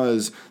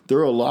because there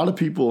are a lot of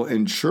people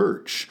in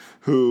church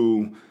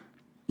who,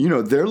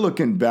 they're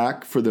looking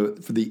back for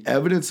the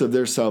evidence of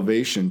their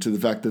salvation to the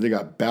fact that they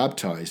got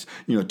baptized,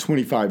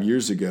 25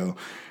 years ago.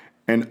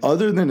 And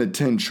other than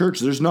attend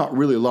church, there's not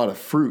really a lot of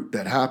fruit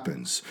that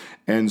happens.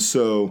 And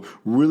so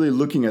really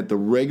looking at the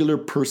regular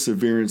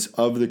perseverance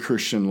of the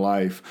Christian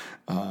life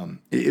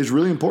is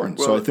really important.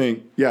 Well, so I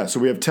think, so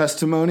we have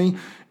testimony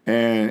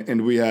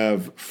and we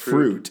have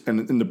fruit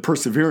and the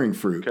persevering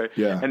fruit. Okay.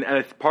 Yeah.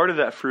 And part of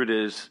that fruit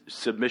is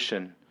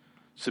submission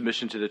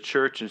to the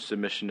church and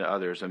submission to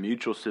others, a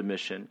mutual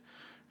submission,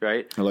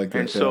 right? I like that.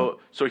 And so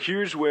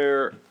here's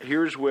where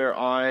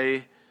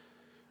I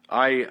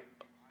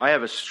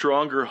have a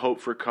stronger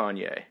hope for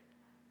Kanye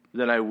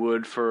than I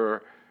would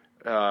for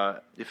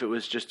if it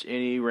was just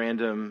any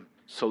random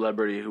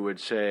celebrity who would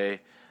say,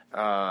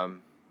 I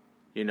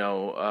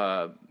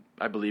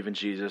believe in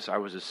Jesus. I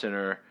was a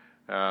sinner.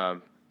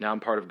 Now I'm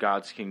part of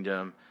God's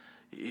kingdom.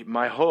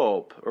 My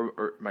hope,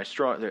 or my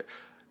strong,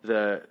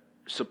 the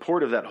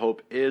support of that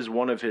hope is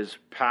one of his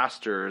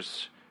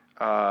pastors,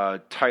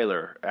 Adam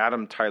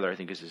Tyler, I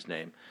think is his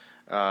name,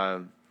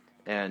 and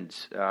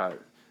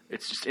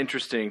it's just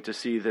interesting to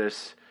see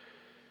this.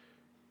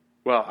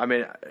 Well, I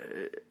mean,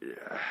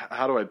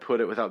 how do I put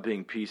it without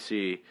being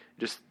PC?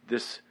 Just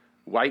this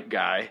white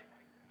guy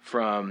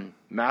from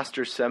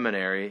Master's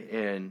Seminary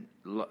in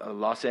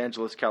Los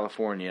Angeles,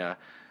 California,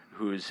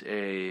 who's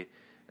a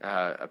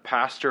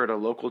pastor at a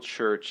local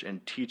church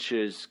and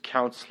teaches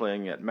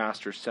counseling at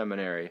Master's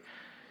Seminary.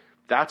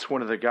 That's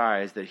one of the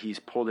guys that he's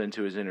pulled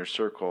into his inner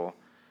circle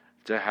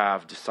to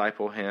have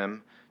disciple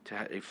him.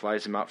 He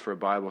flies him out for a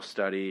Bible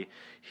study.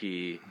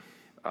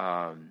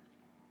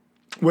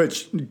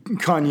 Which,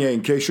 Kanye,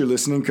 in case you're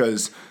listening,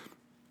 because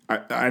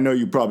I know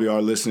you probably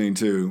are listening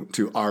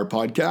to our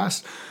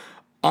podcast,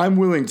 I'm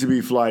willing to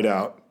be flied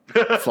out.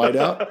 Flight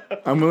out?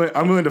 I'm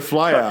willing to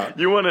fly out.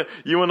 You want a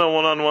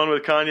one-on-one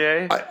with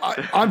Kanye?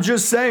 I'm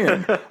just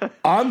saying.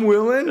 I'm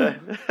willing.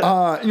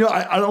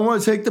 I don't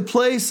want to take the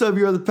place of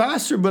your other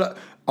pastor, but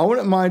I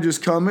wouldn't mind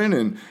just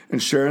coming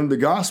and sharing the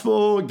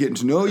gospel, getting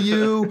to know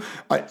you.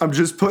 I'm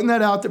just putting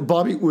that out there.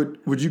 Bobby,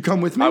 would you come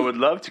with me? I would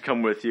love to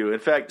come with you. In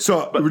fact,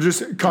 we're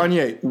just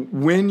Kanye.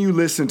 When you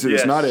listen to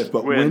this, not if,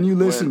 but when you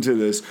listen to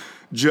this.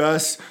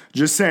 Just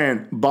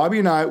saying, Bobby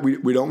and I,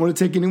 we don't want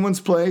to take anyone's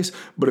place,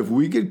 but if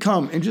we could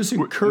come and just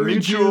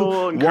encourage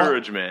mutual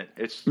encouragement.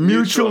 It's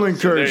mutual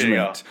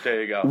encouragement.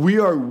 There you go. We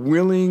are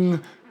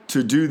willing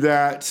to do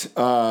that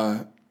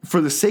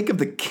for the sake of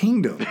the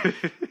kingdom.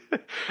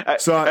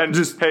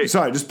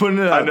 Just putting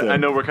it out there. I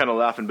know we're kind of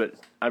laughing, but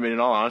I mean, in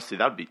all honesty,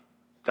 that'd be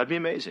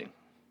amazing.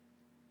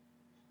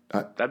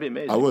 That'd be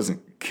amazing. I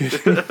wasn't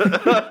kidding.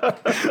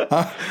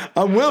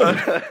 I'm willing.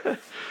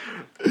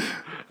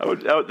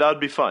 That would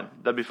be fun.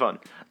 That'd be fun.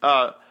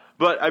 But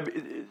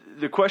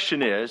the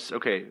question is,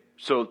 okay,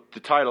 so the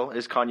title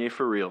is Kanye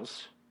for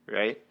Realz,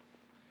 right?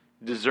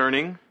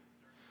 Discerning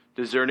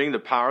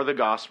the power of the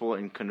gospel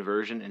in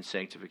conversion and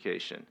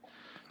sanctification.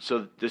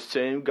 So the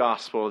same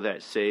gospel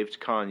that saved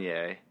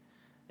Kanye,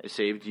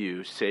 saved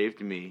you,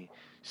 saved me,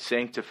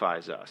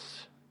 sanctifies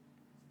us.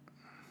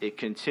 It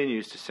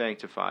continues to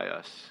sanctify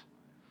us.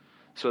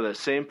 So that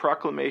same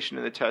proclamation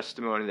in the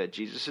testimony that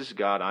Jesus is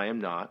God, I am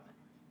not,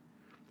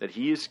 that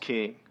he is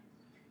king,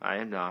 I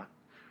am not,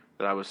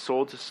 that I was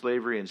sold to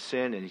slavery and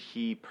sin, and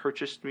he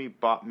purchased me,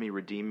 bought me,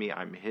 redeemed me,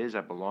 I'm his,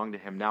 I belong to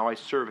him, now I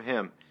serve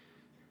him.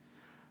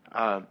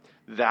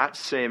 That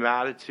same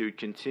attitude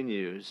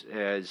continues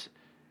as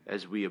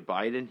we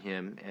abide in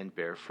him and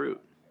bear fruit.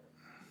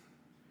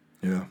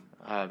 Yeah.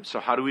 So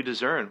how do we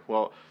discern?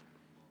 Well,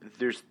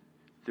 there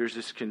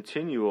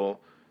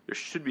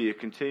should be a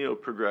continual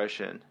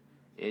progression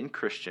in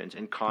Christians,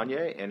 in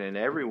Kanye, and in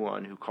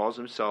everyone who calls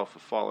himself a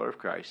follower of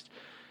Christ,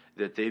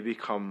 that they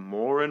become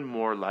more and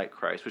more like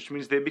Christ, which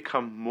means they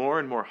become more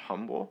and more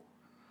humble.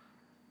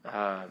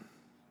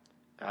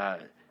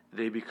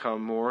 They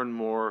become more and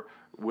more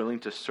willing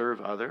to serve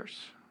others.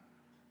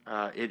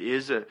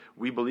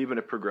 We believe in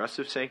a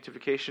progressive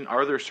sanctification.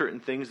 Are there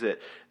certain things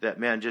that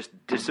just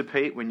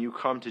dissipate when you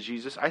come to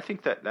Jesus? I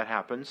think that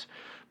happens.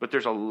 But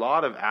there's a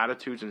lot of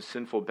attitudes and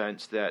sinful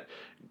bents that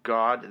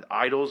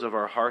idols of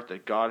our heart,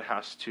 that God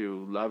has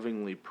to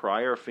lovingly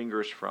pry our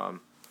fingers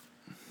from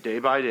day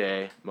by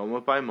day,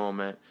 moment by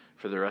moment,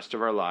 for the rest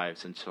of our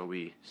lives until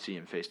we see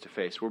him face to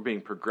face. We're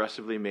being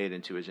progressively made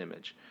into his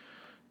image.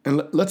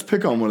 And let's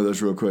pick on one of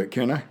those real quick,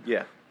 can I?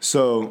 Yeah.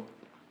 So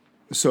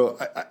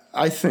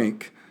I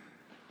think,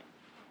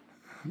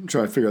 I'm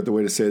trying to figure out the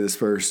way to say this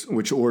first,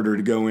 which order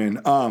to go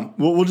in.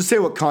 We'll just say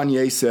what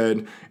Kanye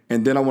said,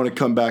 and then I want to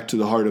come back to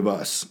the heart of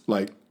us,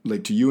 like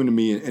to you and to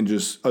me and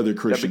just other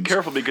Christians. Yeah, be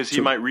careful because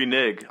he might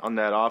renege on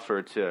that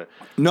offer to.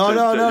 No,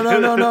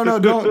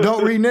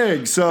 don't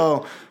renege.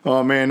 So,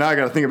 oh man, now I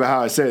got to think about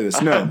how I say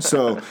this. No,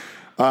 so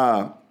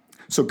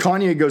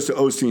Kanye goes to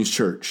Osteen's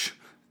church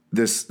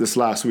this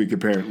last week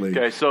apparently.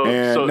 Okay, so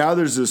now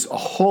there's a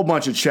whole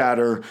bunch of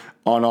chatter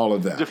on all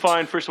of that.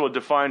 Define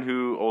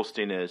who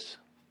Osteen is.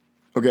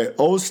 Okay,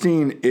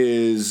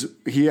 Osteen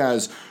he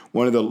has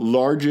one of the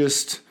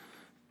largest,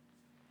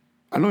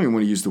 I don't even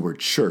want to use the word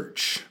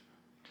church.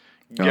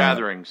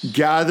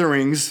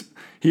 gatherings.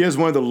 He has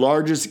one of the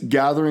largest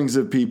gatherings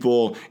of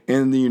people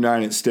in the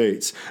United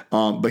States.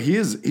 But he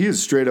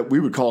is straight up, we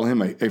would call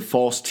him a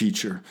false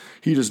teacher.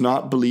 He does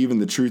not believe in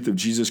the truth of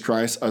Jesus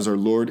Christ as our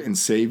Lord and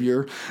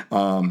Savior.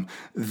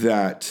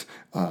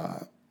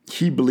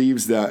 He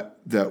believes that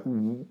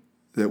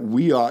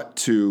we ought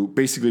to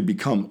basically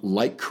become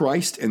like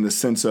Christ in the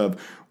sense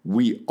of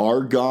we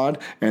are God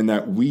and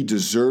that we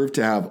deserve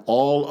to have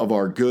all of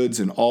our goods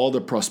and all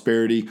the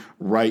prosperity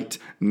right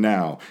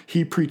now.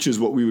 He preaches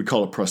what we would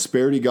call a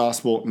prosperity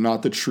gospel,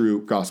 not the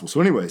true gospel.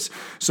 So anyways,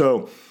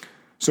 so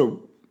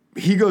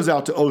he goes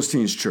out to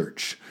Osteen's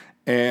church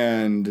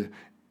and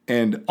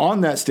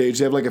on that stage,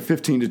 they have like a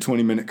 15 to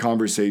 20 minute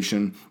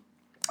conversation.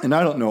 And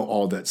I don't know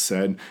all that's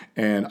said,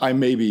 and I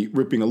may be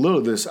ripping a little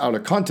of this out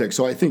of context.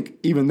 So I think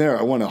even there,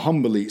 I want to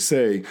humbly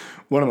say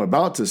what I'm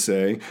about to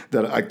say,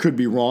 that I could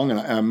be wrong, and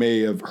I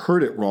may have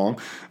heard it wrong.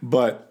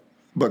 But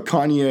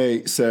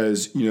Kanye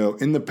says,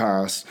 in the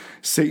past,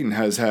 Satan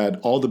has had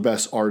all the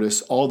best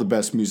artists, all the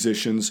best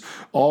musicians,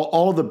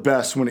 all the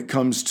best when it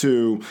comes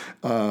to,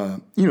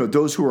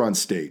 those who are on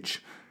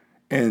stage.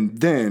 And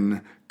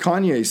then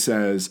Kanye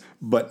says,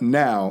 but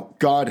now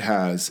God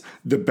has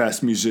the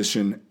best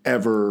musician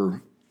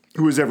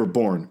who was ever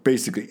born,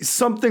 basically.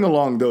 Something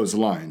along those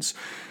lines.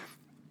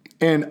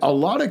 And a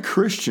lot of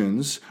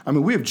Christians,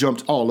 we have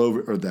jumped all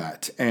over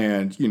that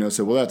and,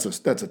 said, well,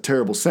 that's a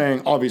terrible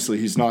saying. Obviously,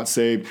 he's not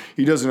saved.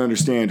 He doesn't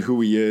understand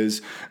who he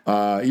is.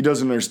 He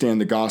doesn't understand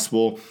the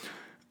gospel.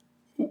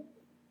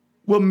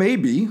 Well,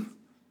 maybe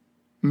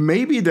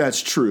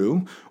that's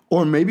true.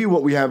 Or maybe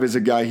what we have is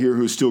a guy here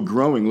who's still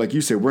growing. Like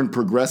you said, we're in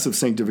progressive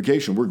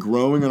sanctification. We're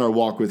growing in our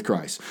walk with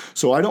Christ.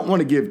 So I don't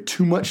want to give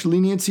too much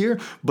lenience here,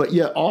 but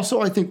yet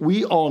also I think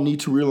we all need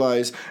to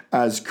realize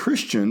as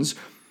Christians,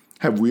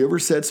 have we ever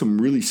said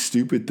some really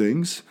stupid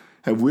things?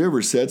 Have we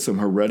ever said some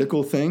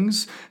heretical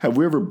things? Have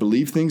we ever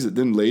believed things that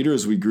then later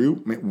as we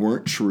grew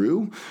weren't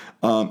true?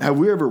 Have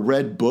we ever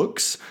read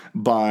books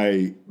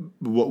by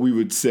what we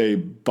would say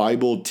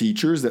Bible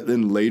teachers that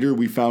then later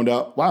we found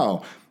out,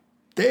 wow,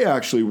 they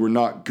actually were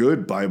not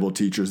good Bible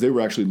teachers. They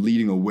were actually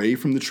leading away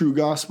from the true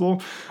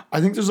gospel. I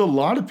think there's a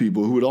lot of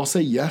people who would all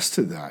say yes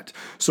to that.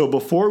 So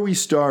before we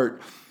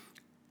start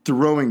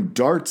throwing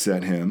darts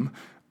at him,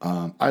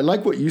 I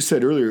like what you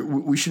said earlier.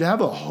 We should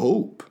have a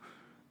hope.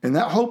 And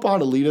that hope ought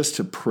to lead us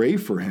to pray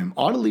for him,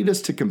 ought to lead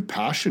us to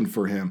compassion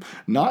for him,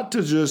 not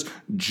to just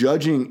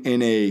judging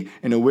in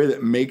a way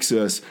that makes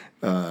us,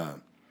 I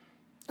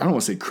don't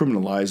want to say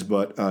criminalize,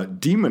 but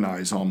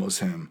demonize almost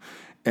him.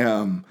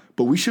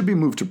 But we should be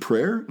moved to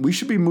prayer. We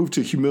should be moved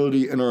to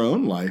humility in our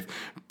own life,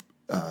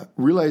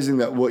 realizing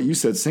that what you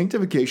said,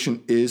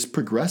 sanctification is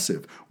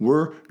progressive.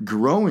 We're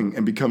growing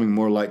and becoming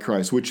more like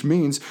Christ, which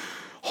means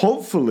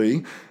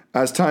hopefully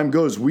as time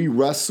goes, we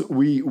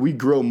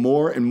grow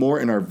more and more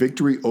in our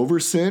victory over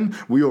sin.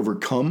 We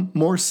overcome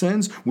more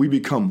sins. We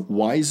become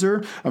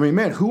wiser.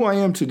 Who I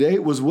am today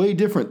was way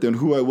different than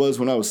who I was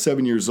when I was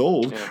 7 years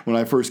old, when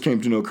I first came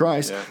to know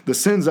Christ. Yeah. The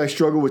sins I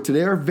struggle with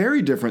today are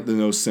very different than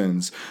those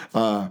sins.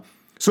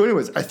 So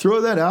anyways, I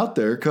throw that out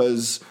there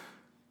because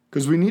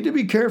we need to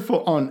be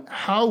careful on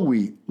how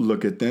we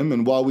look at them.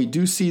 And while we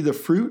do see the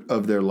fruit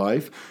of their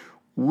life,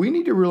 we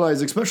need to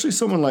realize, especially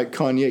someone like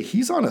Kanye,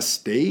 he's on a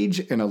stage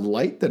and a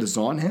light that is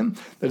on him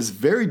that is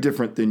very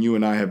different than you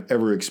and I have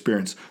ever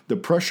experienced. The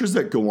pressures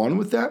that go on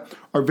with that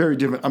are very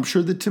different. I'm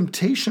sure the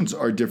temptations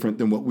are different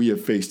than what we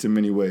have faced in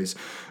many ways.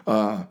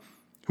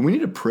 We need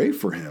to pray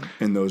for him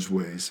in those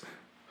ways.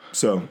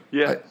 So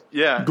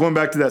going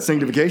back to that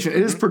sanctification,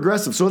 it is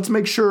progressive. So let's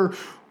make sure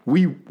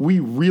we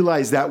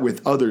realize that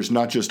with others,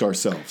 not just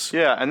ourselves.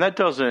 Yeah, and that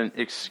doesn't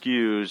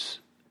excuse,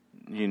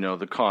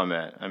 the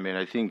comment.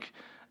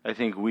 I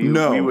think we would,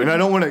 and I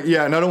don't want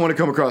to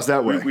come across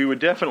that way. We would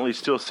definitely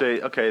still say,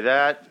 okay,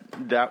 that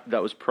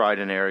was pride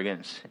and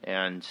arrogance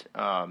and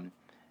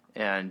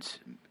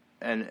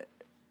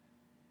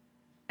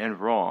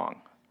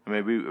wrong.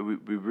 We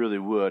really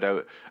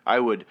would. I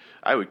would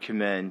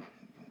commend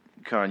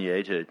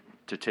Kanye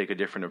to take a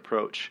different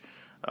approach.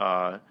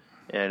 To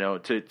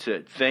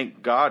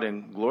thank God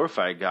and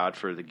glorify God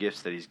for the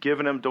gifts that he's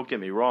given him. Don't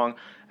get me wrong.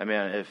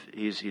 If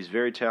he's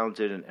very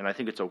talented, and I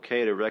think it's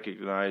okay to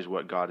recognize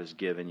what God has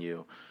given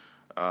you.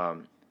 But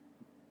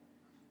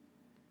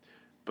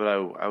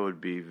I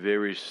would be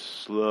very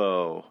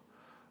slow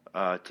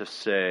to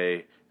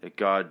say that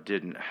God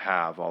didn't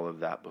have all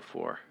of that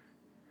before.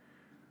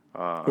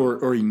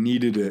 Or he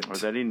needed it. Or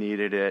that he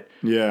needed it.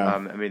 Yeah.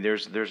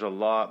 There's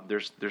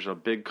a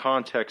big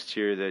context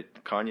here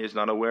that Kanye is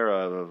not aware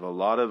of a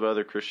lot of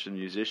other Christian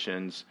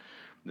musicians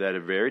that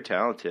are very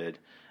talented,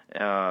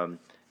 and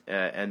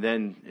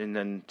then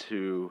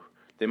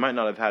they might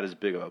not have had as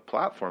big of a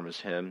platform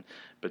as him,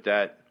 but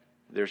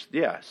there's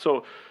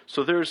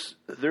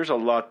a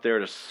lot there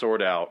to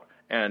sort out.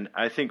 And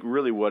I think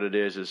really what it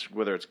is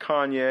whether it's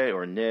Kanye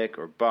or Nick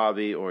or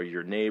Bobby or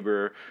your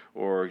neighbor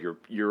or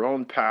your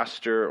own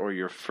pastor or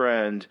your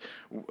friend,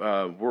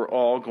 we're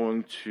all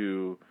going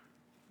to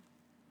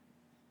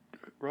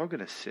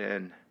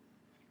sin.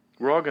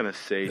 We're all going to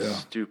say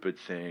stupid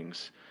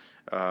things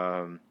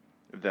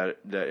that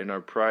in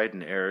our pride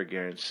and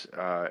arrogance,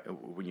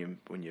 when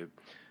you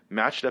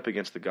match it up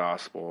against the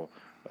gospel,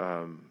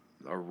 are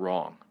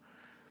wrong.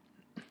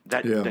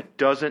 That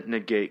doesn't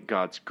negate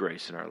God's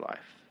grace in our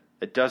life.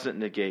 It doesn't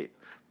negate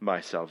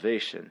my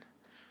salvation.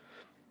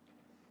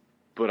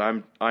 But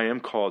I am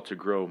called to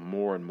grow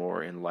more and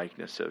more in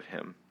likeness of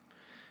Him.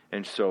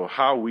 And so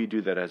how we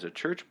do that as a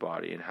church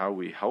body and how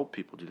we help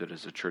people do that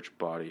as a church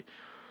body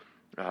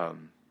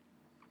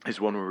is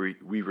one where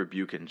we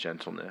rebuke in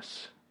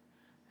gentleness.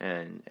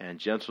 And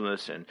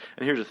gentleness. And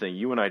here's the thing.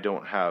 You and I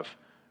don't have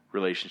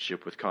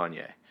relationship with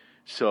Kanye.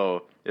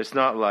 So it's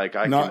not like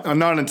not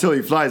until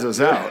he flies us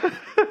out.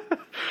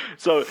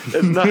 So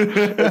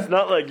it's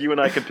not like you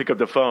and I can pick up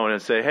the phone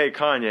and say, "Hey,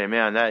 Kanye,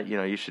 man, that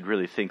you should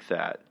really think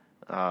that."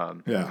 So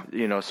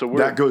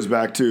that goes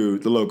back to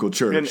the local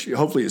church.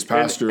 Hopefully, his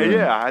pastor.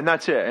 And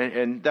that's it.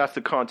 And that's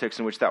the context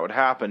in which that would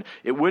happen.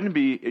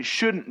 It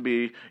shouldn't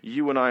be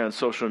you and I on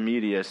social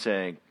media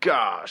saying,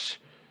 "Gosh,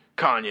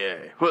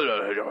 Kanye,"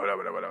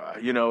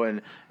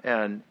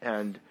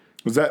 and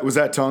was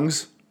that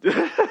tongues?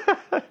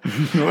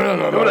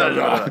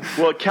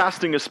 Well,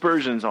 casting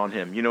aspersions on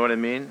him, you know what I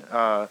mean?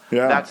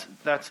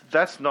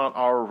 That's not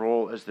our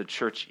role as the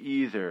church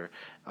either,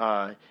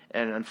 and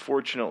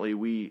unfortunately,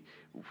 we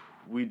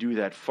do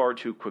that far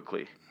too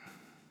quickly.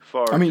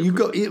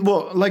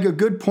 Like a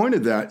good point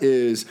of that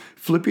is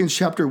Philippians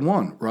chapter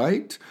 1,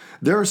 right?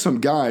 There are some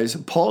guys,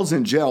 Paul's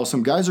in jail,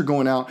 some guys are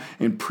going out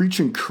and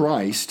preaching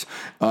Christ,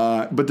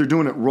 but they're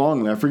doing it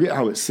wrongly. I forget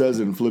how it says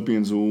it in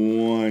Philippians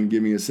 1.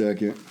 Give me a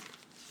second.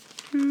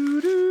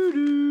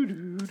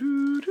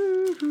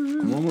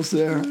 I'm almost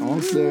there.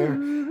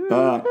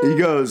 He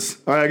goes,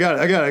 all right, I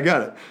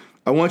got it.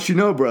 I want you to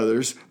know,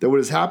 brothers, that what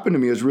has happened to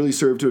me has really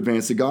served to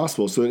advance the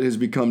gospel, so it has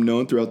become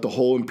known throughout the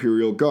whole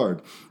imperial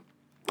guard.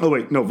 Oh,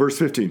 wait, no, verse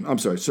 15. I'm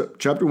sorry. So,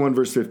 chapter 1,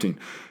 verse 15.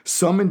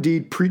 Some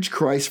indeed preach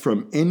Christ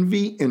from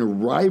envy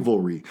and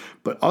rivalry,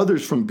 but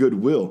others from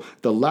goodwill.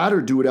 The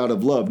latter do it out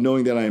of love,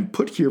 knowing that I am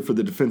put here for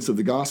the defense of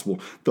the gospel.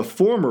 The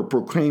former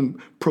proclaim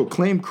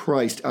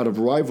Christ out of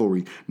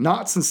rivalry,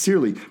 not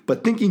sincerely,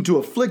 but thinking to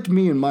afflict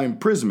me in my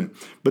imprisonment.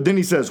 But then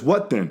he says,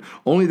 what then?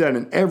 Only that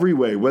in every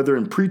way, whether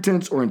in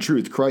pretense or in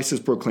truth, Christ is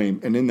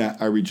proclaimed, and in that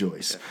I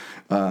rejoice.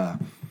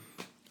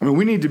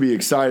 We need to be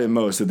excited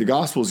most that the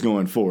gospel is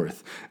going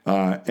forth,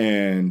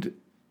 and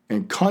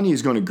Kanye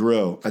is going to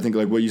grow. I think,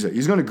 like what you said,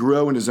 he's going to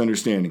grow in his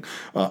understanding.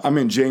 I'm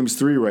in James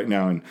 3 right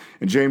now, and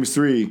in James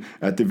 3,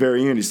 at the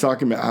very end, he's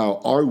talking about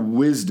how our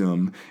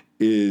wisdom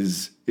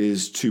is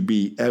to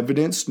be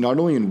evidenced not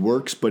only in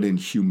works but in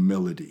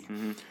humility.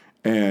 Mm-hmm.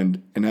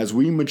 And as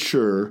we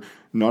mature,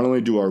 not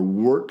only do our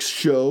works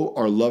show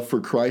our love for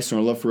Christ and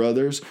our love for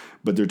others,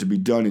 but they're to be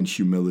done in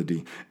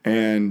humility.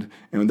 And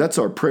that's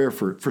our prayer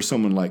for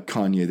someone like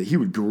Kanye, that he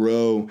would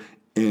grow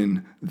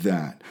in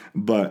that.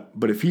 But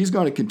if he's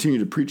going to continue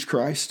to preach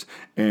Christ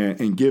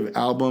and give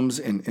albums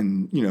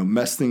and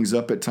mess things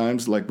up at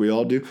times like we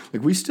all do,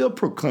 like we still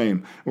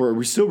proclaim, or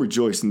we still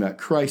rejoice in that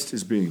Christ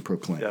is being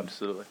proclaimed. Yeah,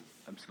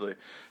 absolutely.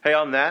 Hey,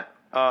 on that,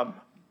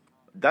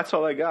 that's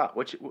all I got.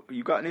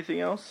 You got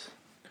anything else?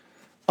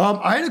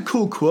 I had a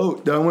cool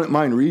quote that I wouldn't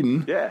mind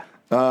reading. Yeah.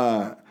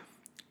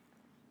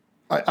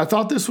 I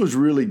thought this was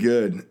really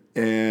good,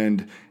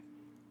 and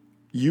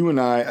you and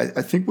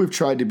I think we've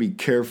tried to be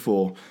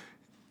careful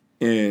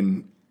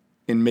in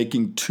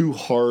making too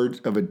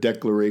hard of a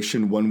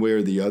declaration one way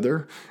or the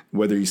other,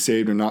 whether he's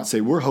saved or not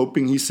saved. We're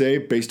hoping he's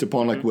saved based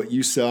upon like what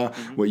you saw,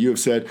 what you have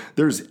said.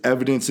 There's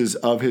evidences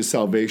of his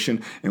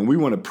salvation, and we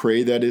want to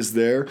pray that is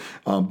there.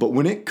 But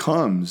when it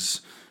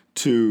comes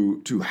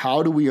to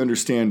how do we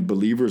understand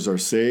believers are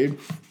saved,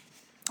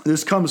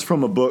 this comes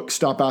from a book,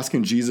 Stop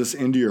Asking Jesus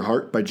Into Your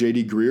Heart by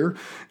J.D. Greear.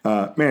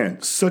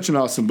 Man, such an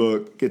awesome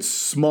book. It's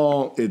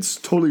small. It's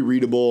totally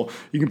readable.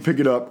 You can pick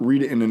it up,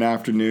 read it in an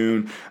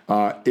afternoon.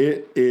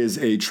 It is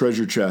a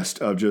treasure chest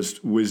of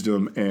just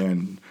wisdom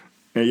and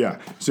yeah.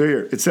 So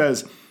here, it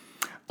says,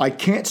 I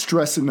can't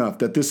stress enough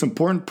that this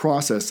important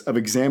process of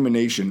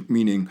examination,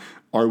 meaning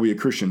are we a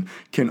Christian,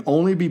 can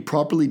only be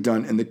properly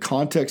done in the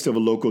context of a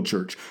local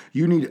church.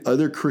 You need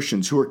other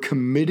Christians who are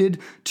committed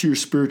to your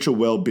spiritual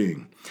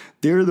well-being.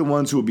 They're the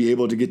ones who will be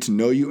able to get to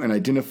know you and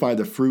identify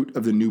the fruit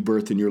of the new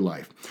birth in your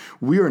life.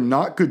 We are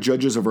not good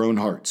judges of our own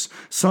hearts.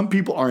 Some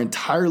people are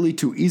entirely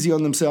too easy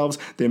on themselves.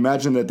 They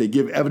imagine that they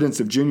give evidence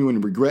of genuine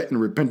regret and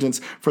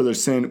repentance for their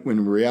sin when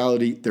in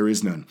reality there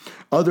is none.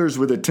 Others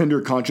with a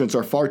tender conscience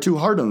are far too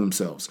hard on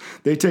themselves.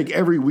 They take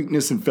every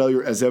weakness and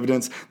failure as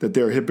evidence that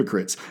they are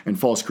hypocrites and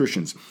false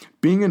Christians.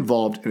 Being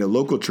involved in a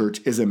local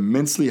church is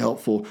immensely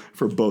helpful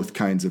for both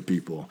kinds of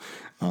people.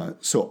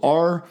 So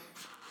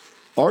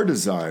our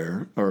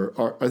desire,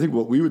 or I think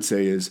what we would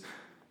say is,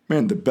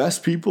 man, the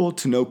best people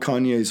to know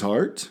Kanye's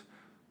heart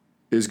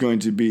is going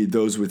to be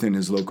those within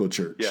his local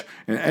church. Yeah.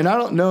 And I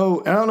don't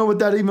know what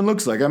that even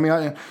looks like. I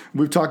mean,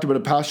 we've talked about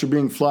a pastor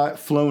being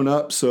flown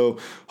up, so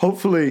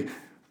hopefully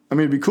I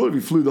mean, it'd be cool if he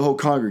flew the whole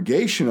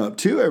congregation up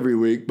too every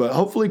week, but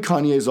hopefully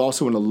Kanye is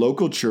also in a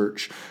local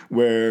church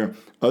where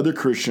other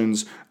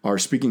Christians are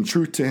speaking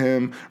truth to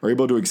him, are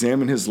able to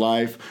examine his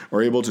life,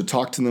 are able to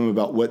talk to them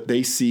about what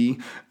they see,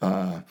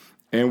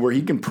 and where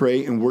he can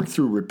pray and work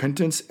through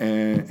repentance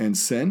and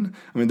sin.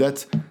 I mean,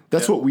 that's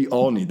what we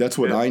all need. That's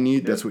what I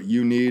need. That's what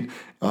you need.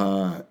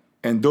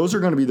 And those are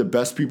going to be the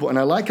best people. And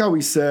I like how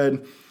he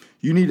said,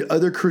 you need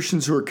other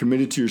Christians who are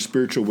committed to your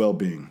spiritual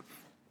well-being.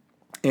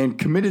 And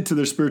committed to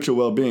their spiritual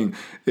well-being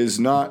is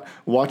not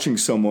watching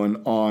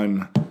someone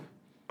on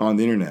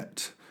the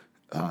internet.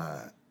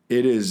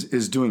 It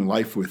is doing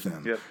life with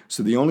them. Yep.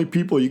 So the only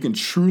people you can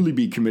truly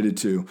be committed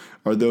to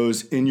are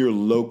those in your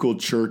local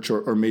church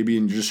or maybe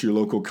in just your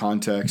local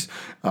context.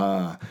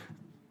 That's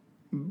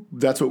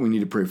what we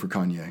need to pray for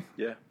Kanye.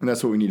 Yeah. And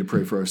that's what we need to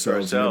pray for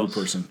ourselves. And every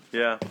person.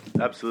 Yeah,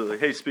 absolutely.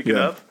 Hey, speaking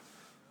of,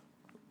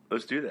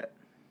 let's do that.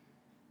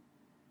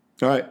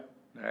 All right.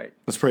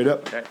 Let's pray it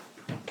up. All right.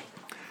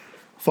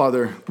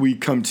 Father, we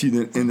come to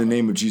you in the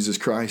name of Jesus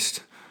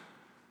Christ.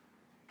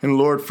 And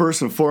Lord,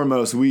 first and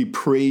foremost, we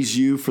praise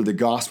you for the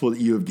gospel that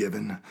you have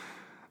given.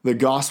 The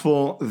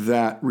gospel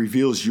that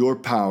reveals your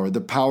power, the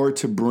power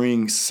to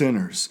bring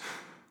sinners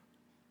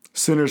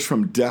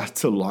from death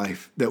to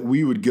life, that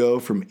we would go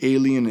from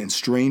alien and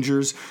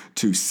strangers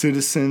to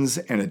citizens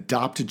and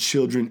adopted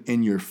children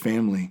in your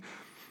family.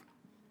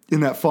 In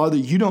that, Father,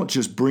 you don't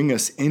just bring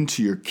us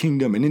into your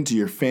kingdom and into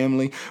your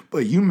family,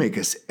 but you make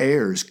us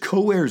heirs,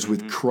 co-heirs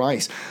with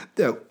Christ,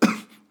 that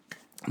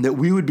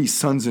we would be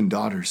sons and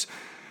daughters.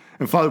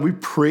 And Father, we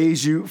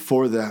praise you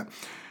for that.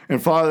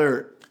 And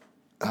Father,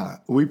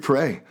 we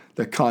pray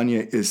that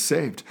Kanye is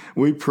saved.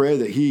 We pray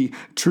that he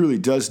truly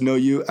does know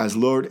you as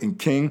Lord and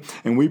King.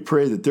 And we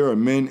pray that there are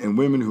men and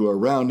women who are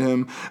around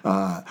him,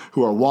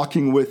 who are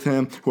walking with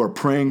him, who are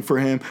praying for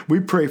him.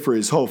 We pray for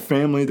his whole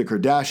family, the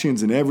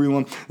Kardashians and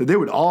everyone, that they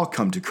would all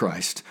come to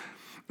Christ.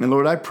 And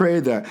Lord, I pray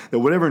that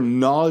whatever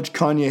knowledge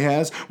Kanye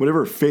has,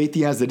 whatever faith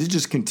he has, that it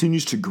just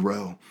continues to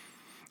grow.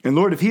 And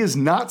Lord, if he is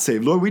not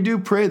saved, Lord, we do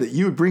pray that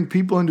you would bring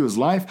people into his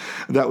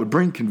life that would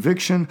bring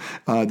conviction,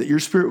 that your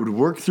Spirit would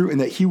work through,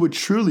 and that he would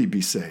truly be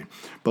saved.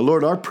 But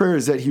Lord, our prayer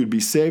is that he would be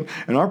saved,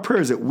 and our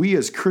prayer is that we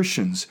as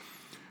Christians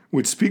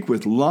would speak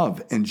with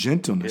love and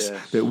gentleness,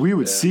 that we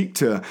would seek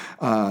to,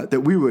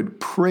 that we would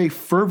pray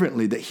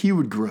fervently that he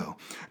would grow.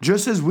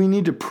 Just as we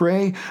need to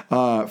pray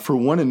for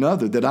one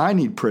another, that I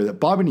need prayer, that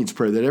Bobby needs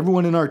prayer, that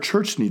everyone in our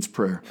church needs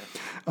prayer.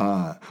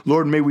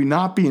 Lord, may we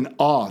not be in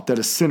awe that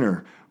a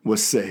sinner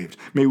was saved.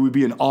 May we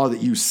be in awe that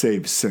you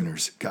save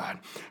sinners, God.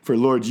 For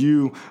Lord,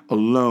 you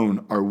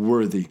alone are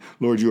worthy.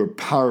 Lord, you are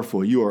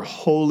powerful. You are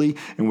holy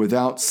and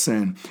without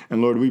sin.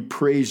 And Lord, we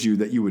praise you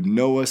that you would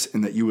know us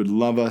and that you would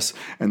love us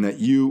and that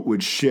you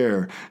would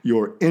share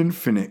your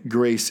infinite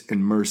grace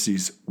and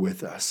mercies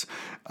with us.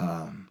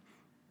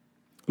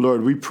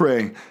 Lord, we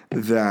pray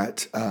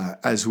that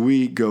as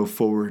we go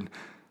forward,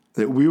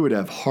 that we would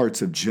have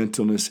hearts of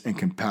gentleness and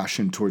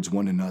compassion towards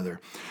one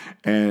another.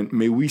 And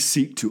may we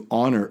seek to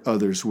honor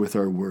others with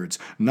our words,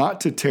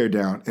 not to tear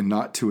down and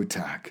not to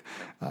attack.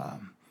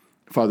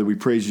 Father, we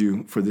praise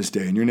you for this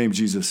day. In your name,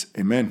 Jesus,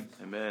 amen.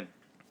 Amen.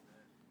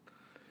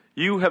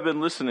 You have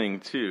been listening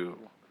to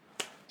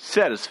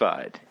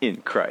Satisfied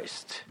in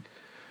Christ.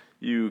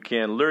 You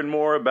can learn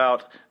more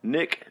about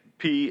Nick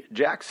P.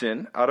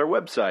 Jackson at our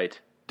website,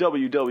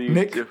 www.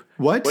 Nick,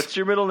 what? What's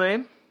your middle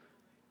name?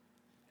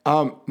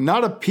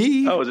 Not a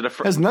P. Oh, is it a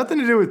has nothing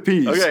to do with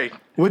P's. Okay.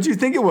 What'd you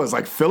think it was?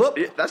 Like Philip?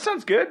 Yeah, that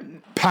sounds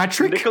good.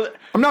 Patrick?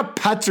 I'm not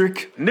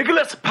Patrick.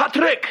 Nicholas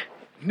Patrick.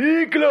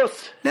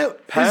 Nicholas. No,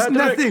 it's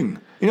nothing.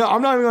 You know,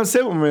 I'm not even going to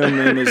say what my own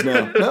name is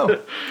now. No,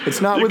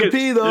 it's not with a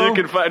P, though. You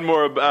can find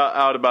more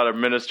out about our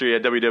ministry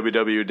at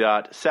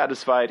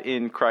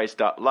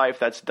www.satisfiedinchrist.life.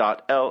 That's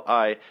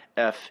 .life.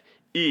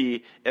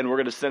 And we're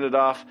going to send it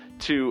off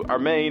to our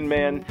main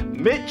man,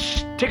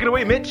 Mitch. Take it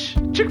away, Mitch.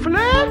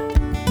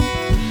 Chick-fil-A.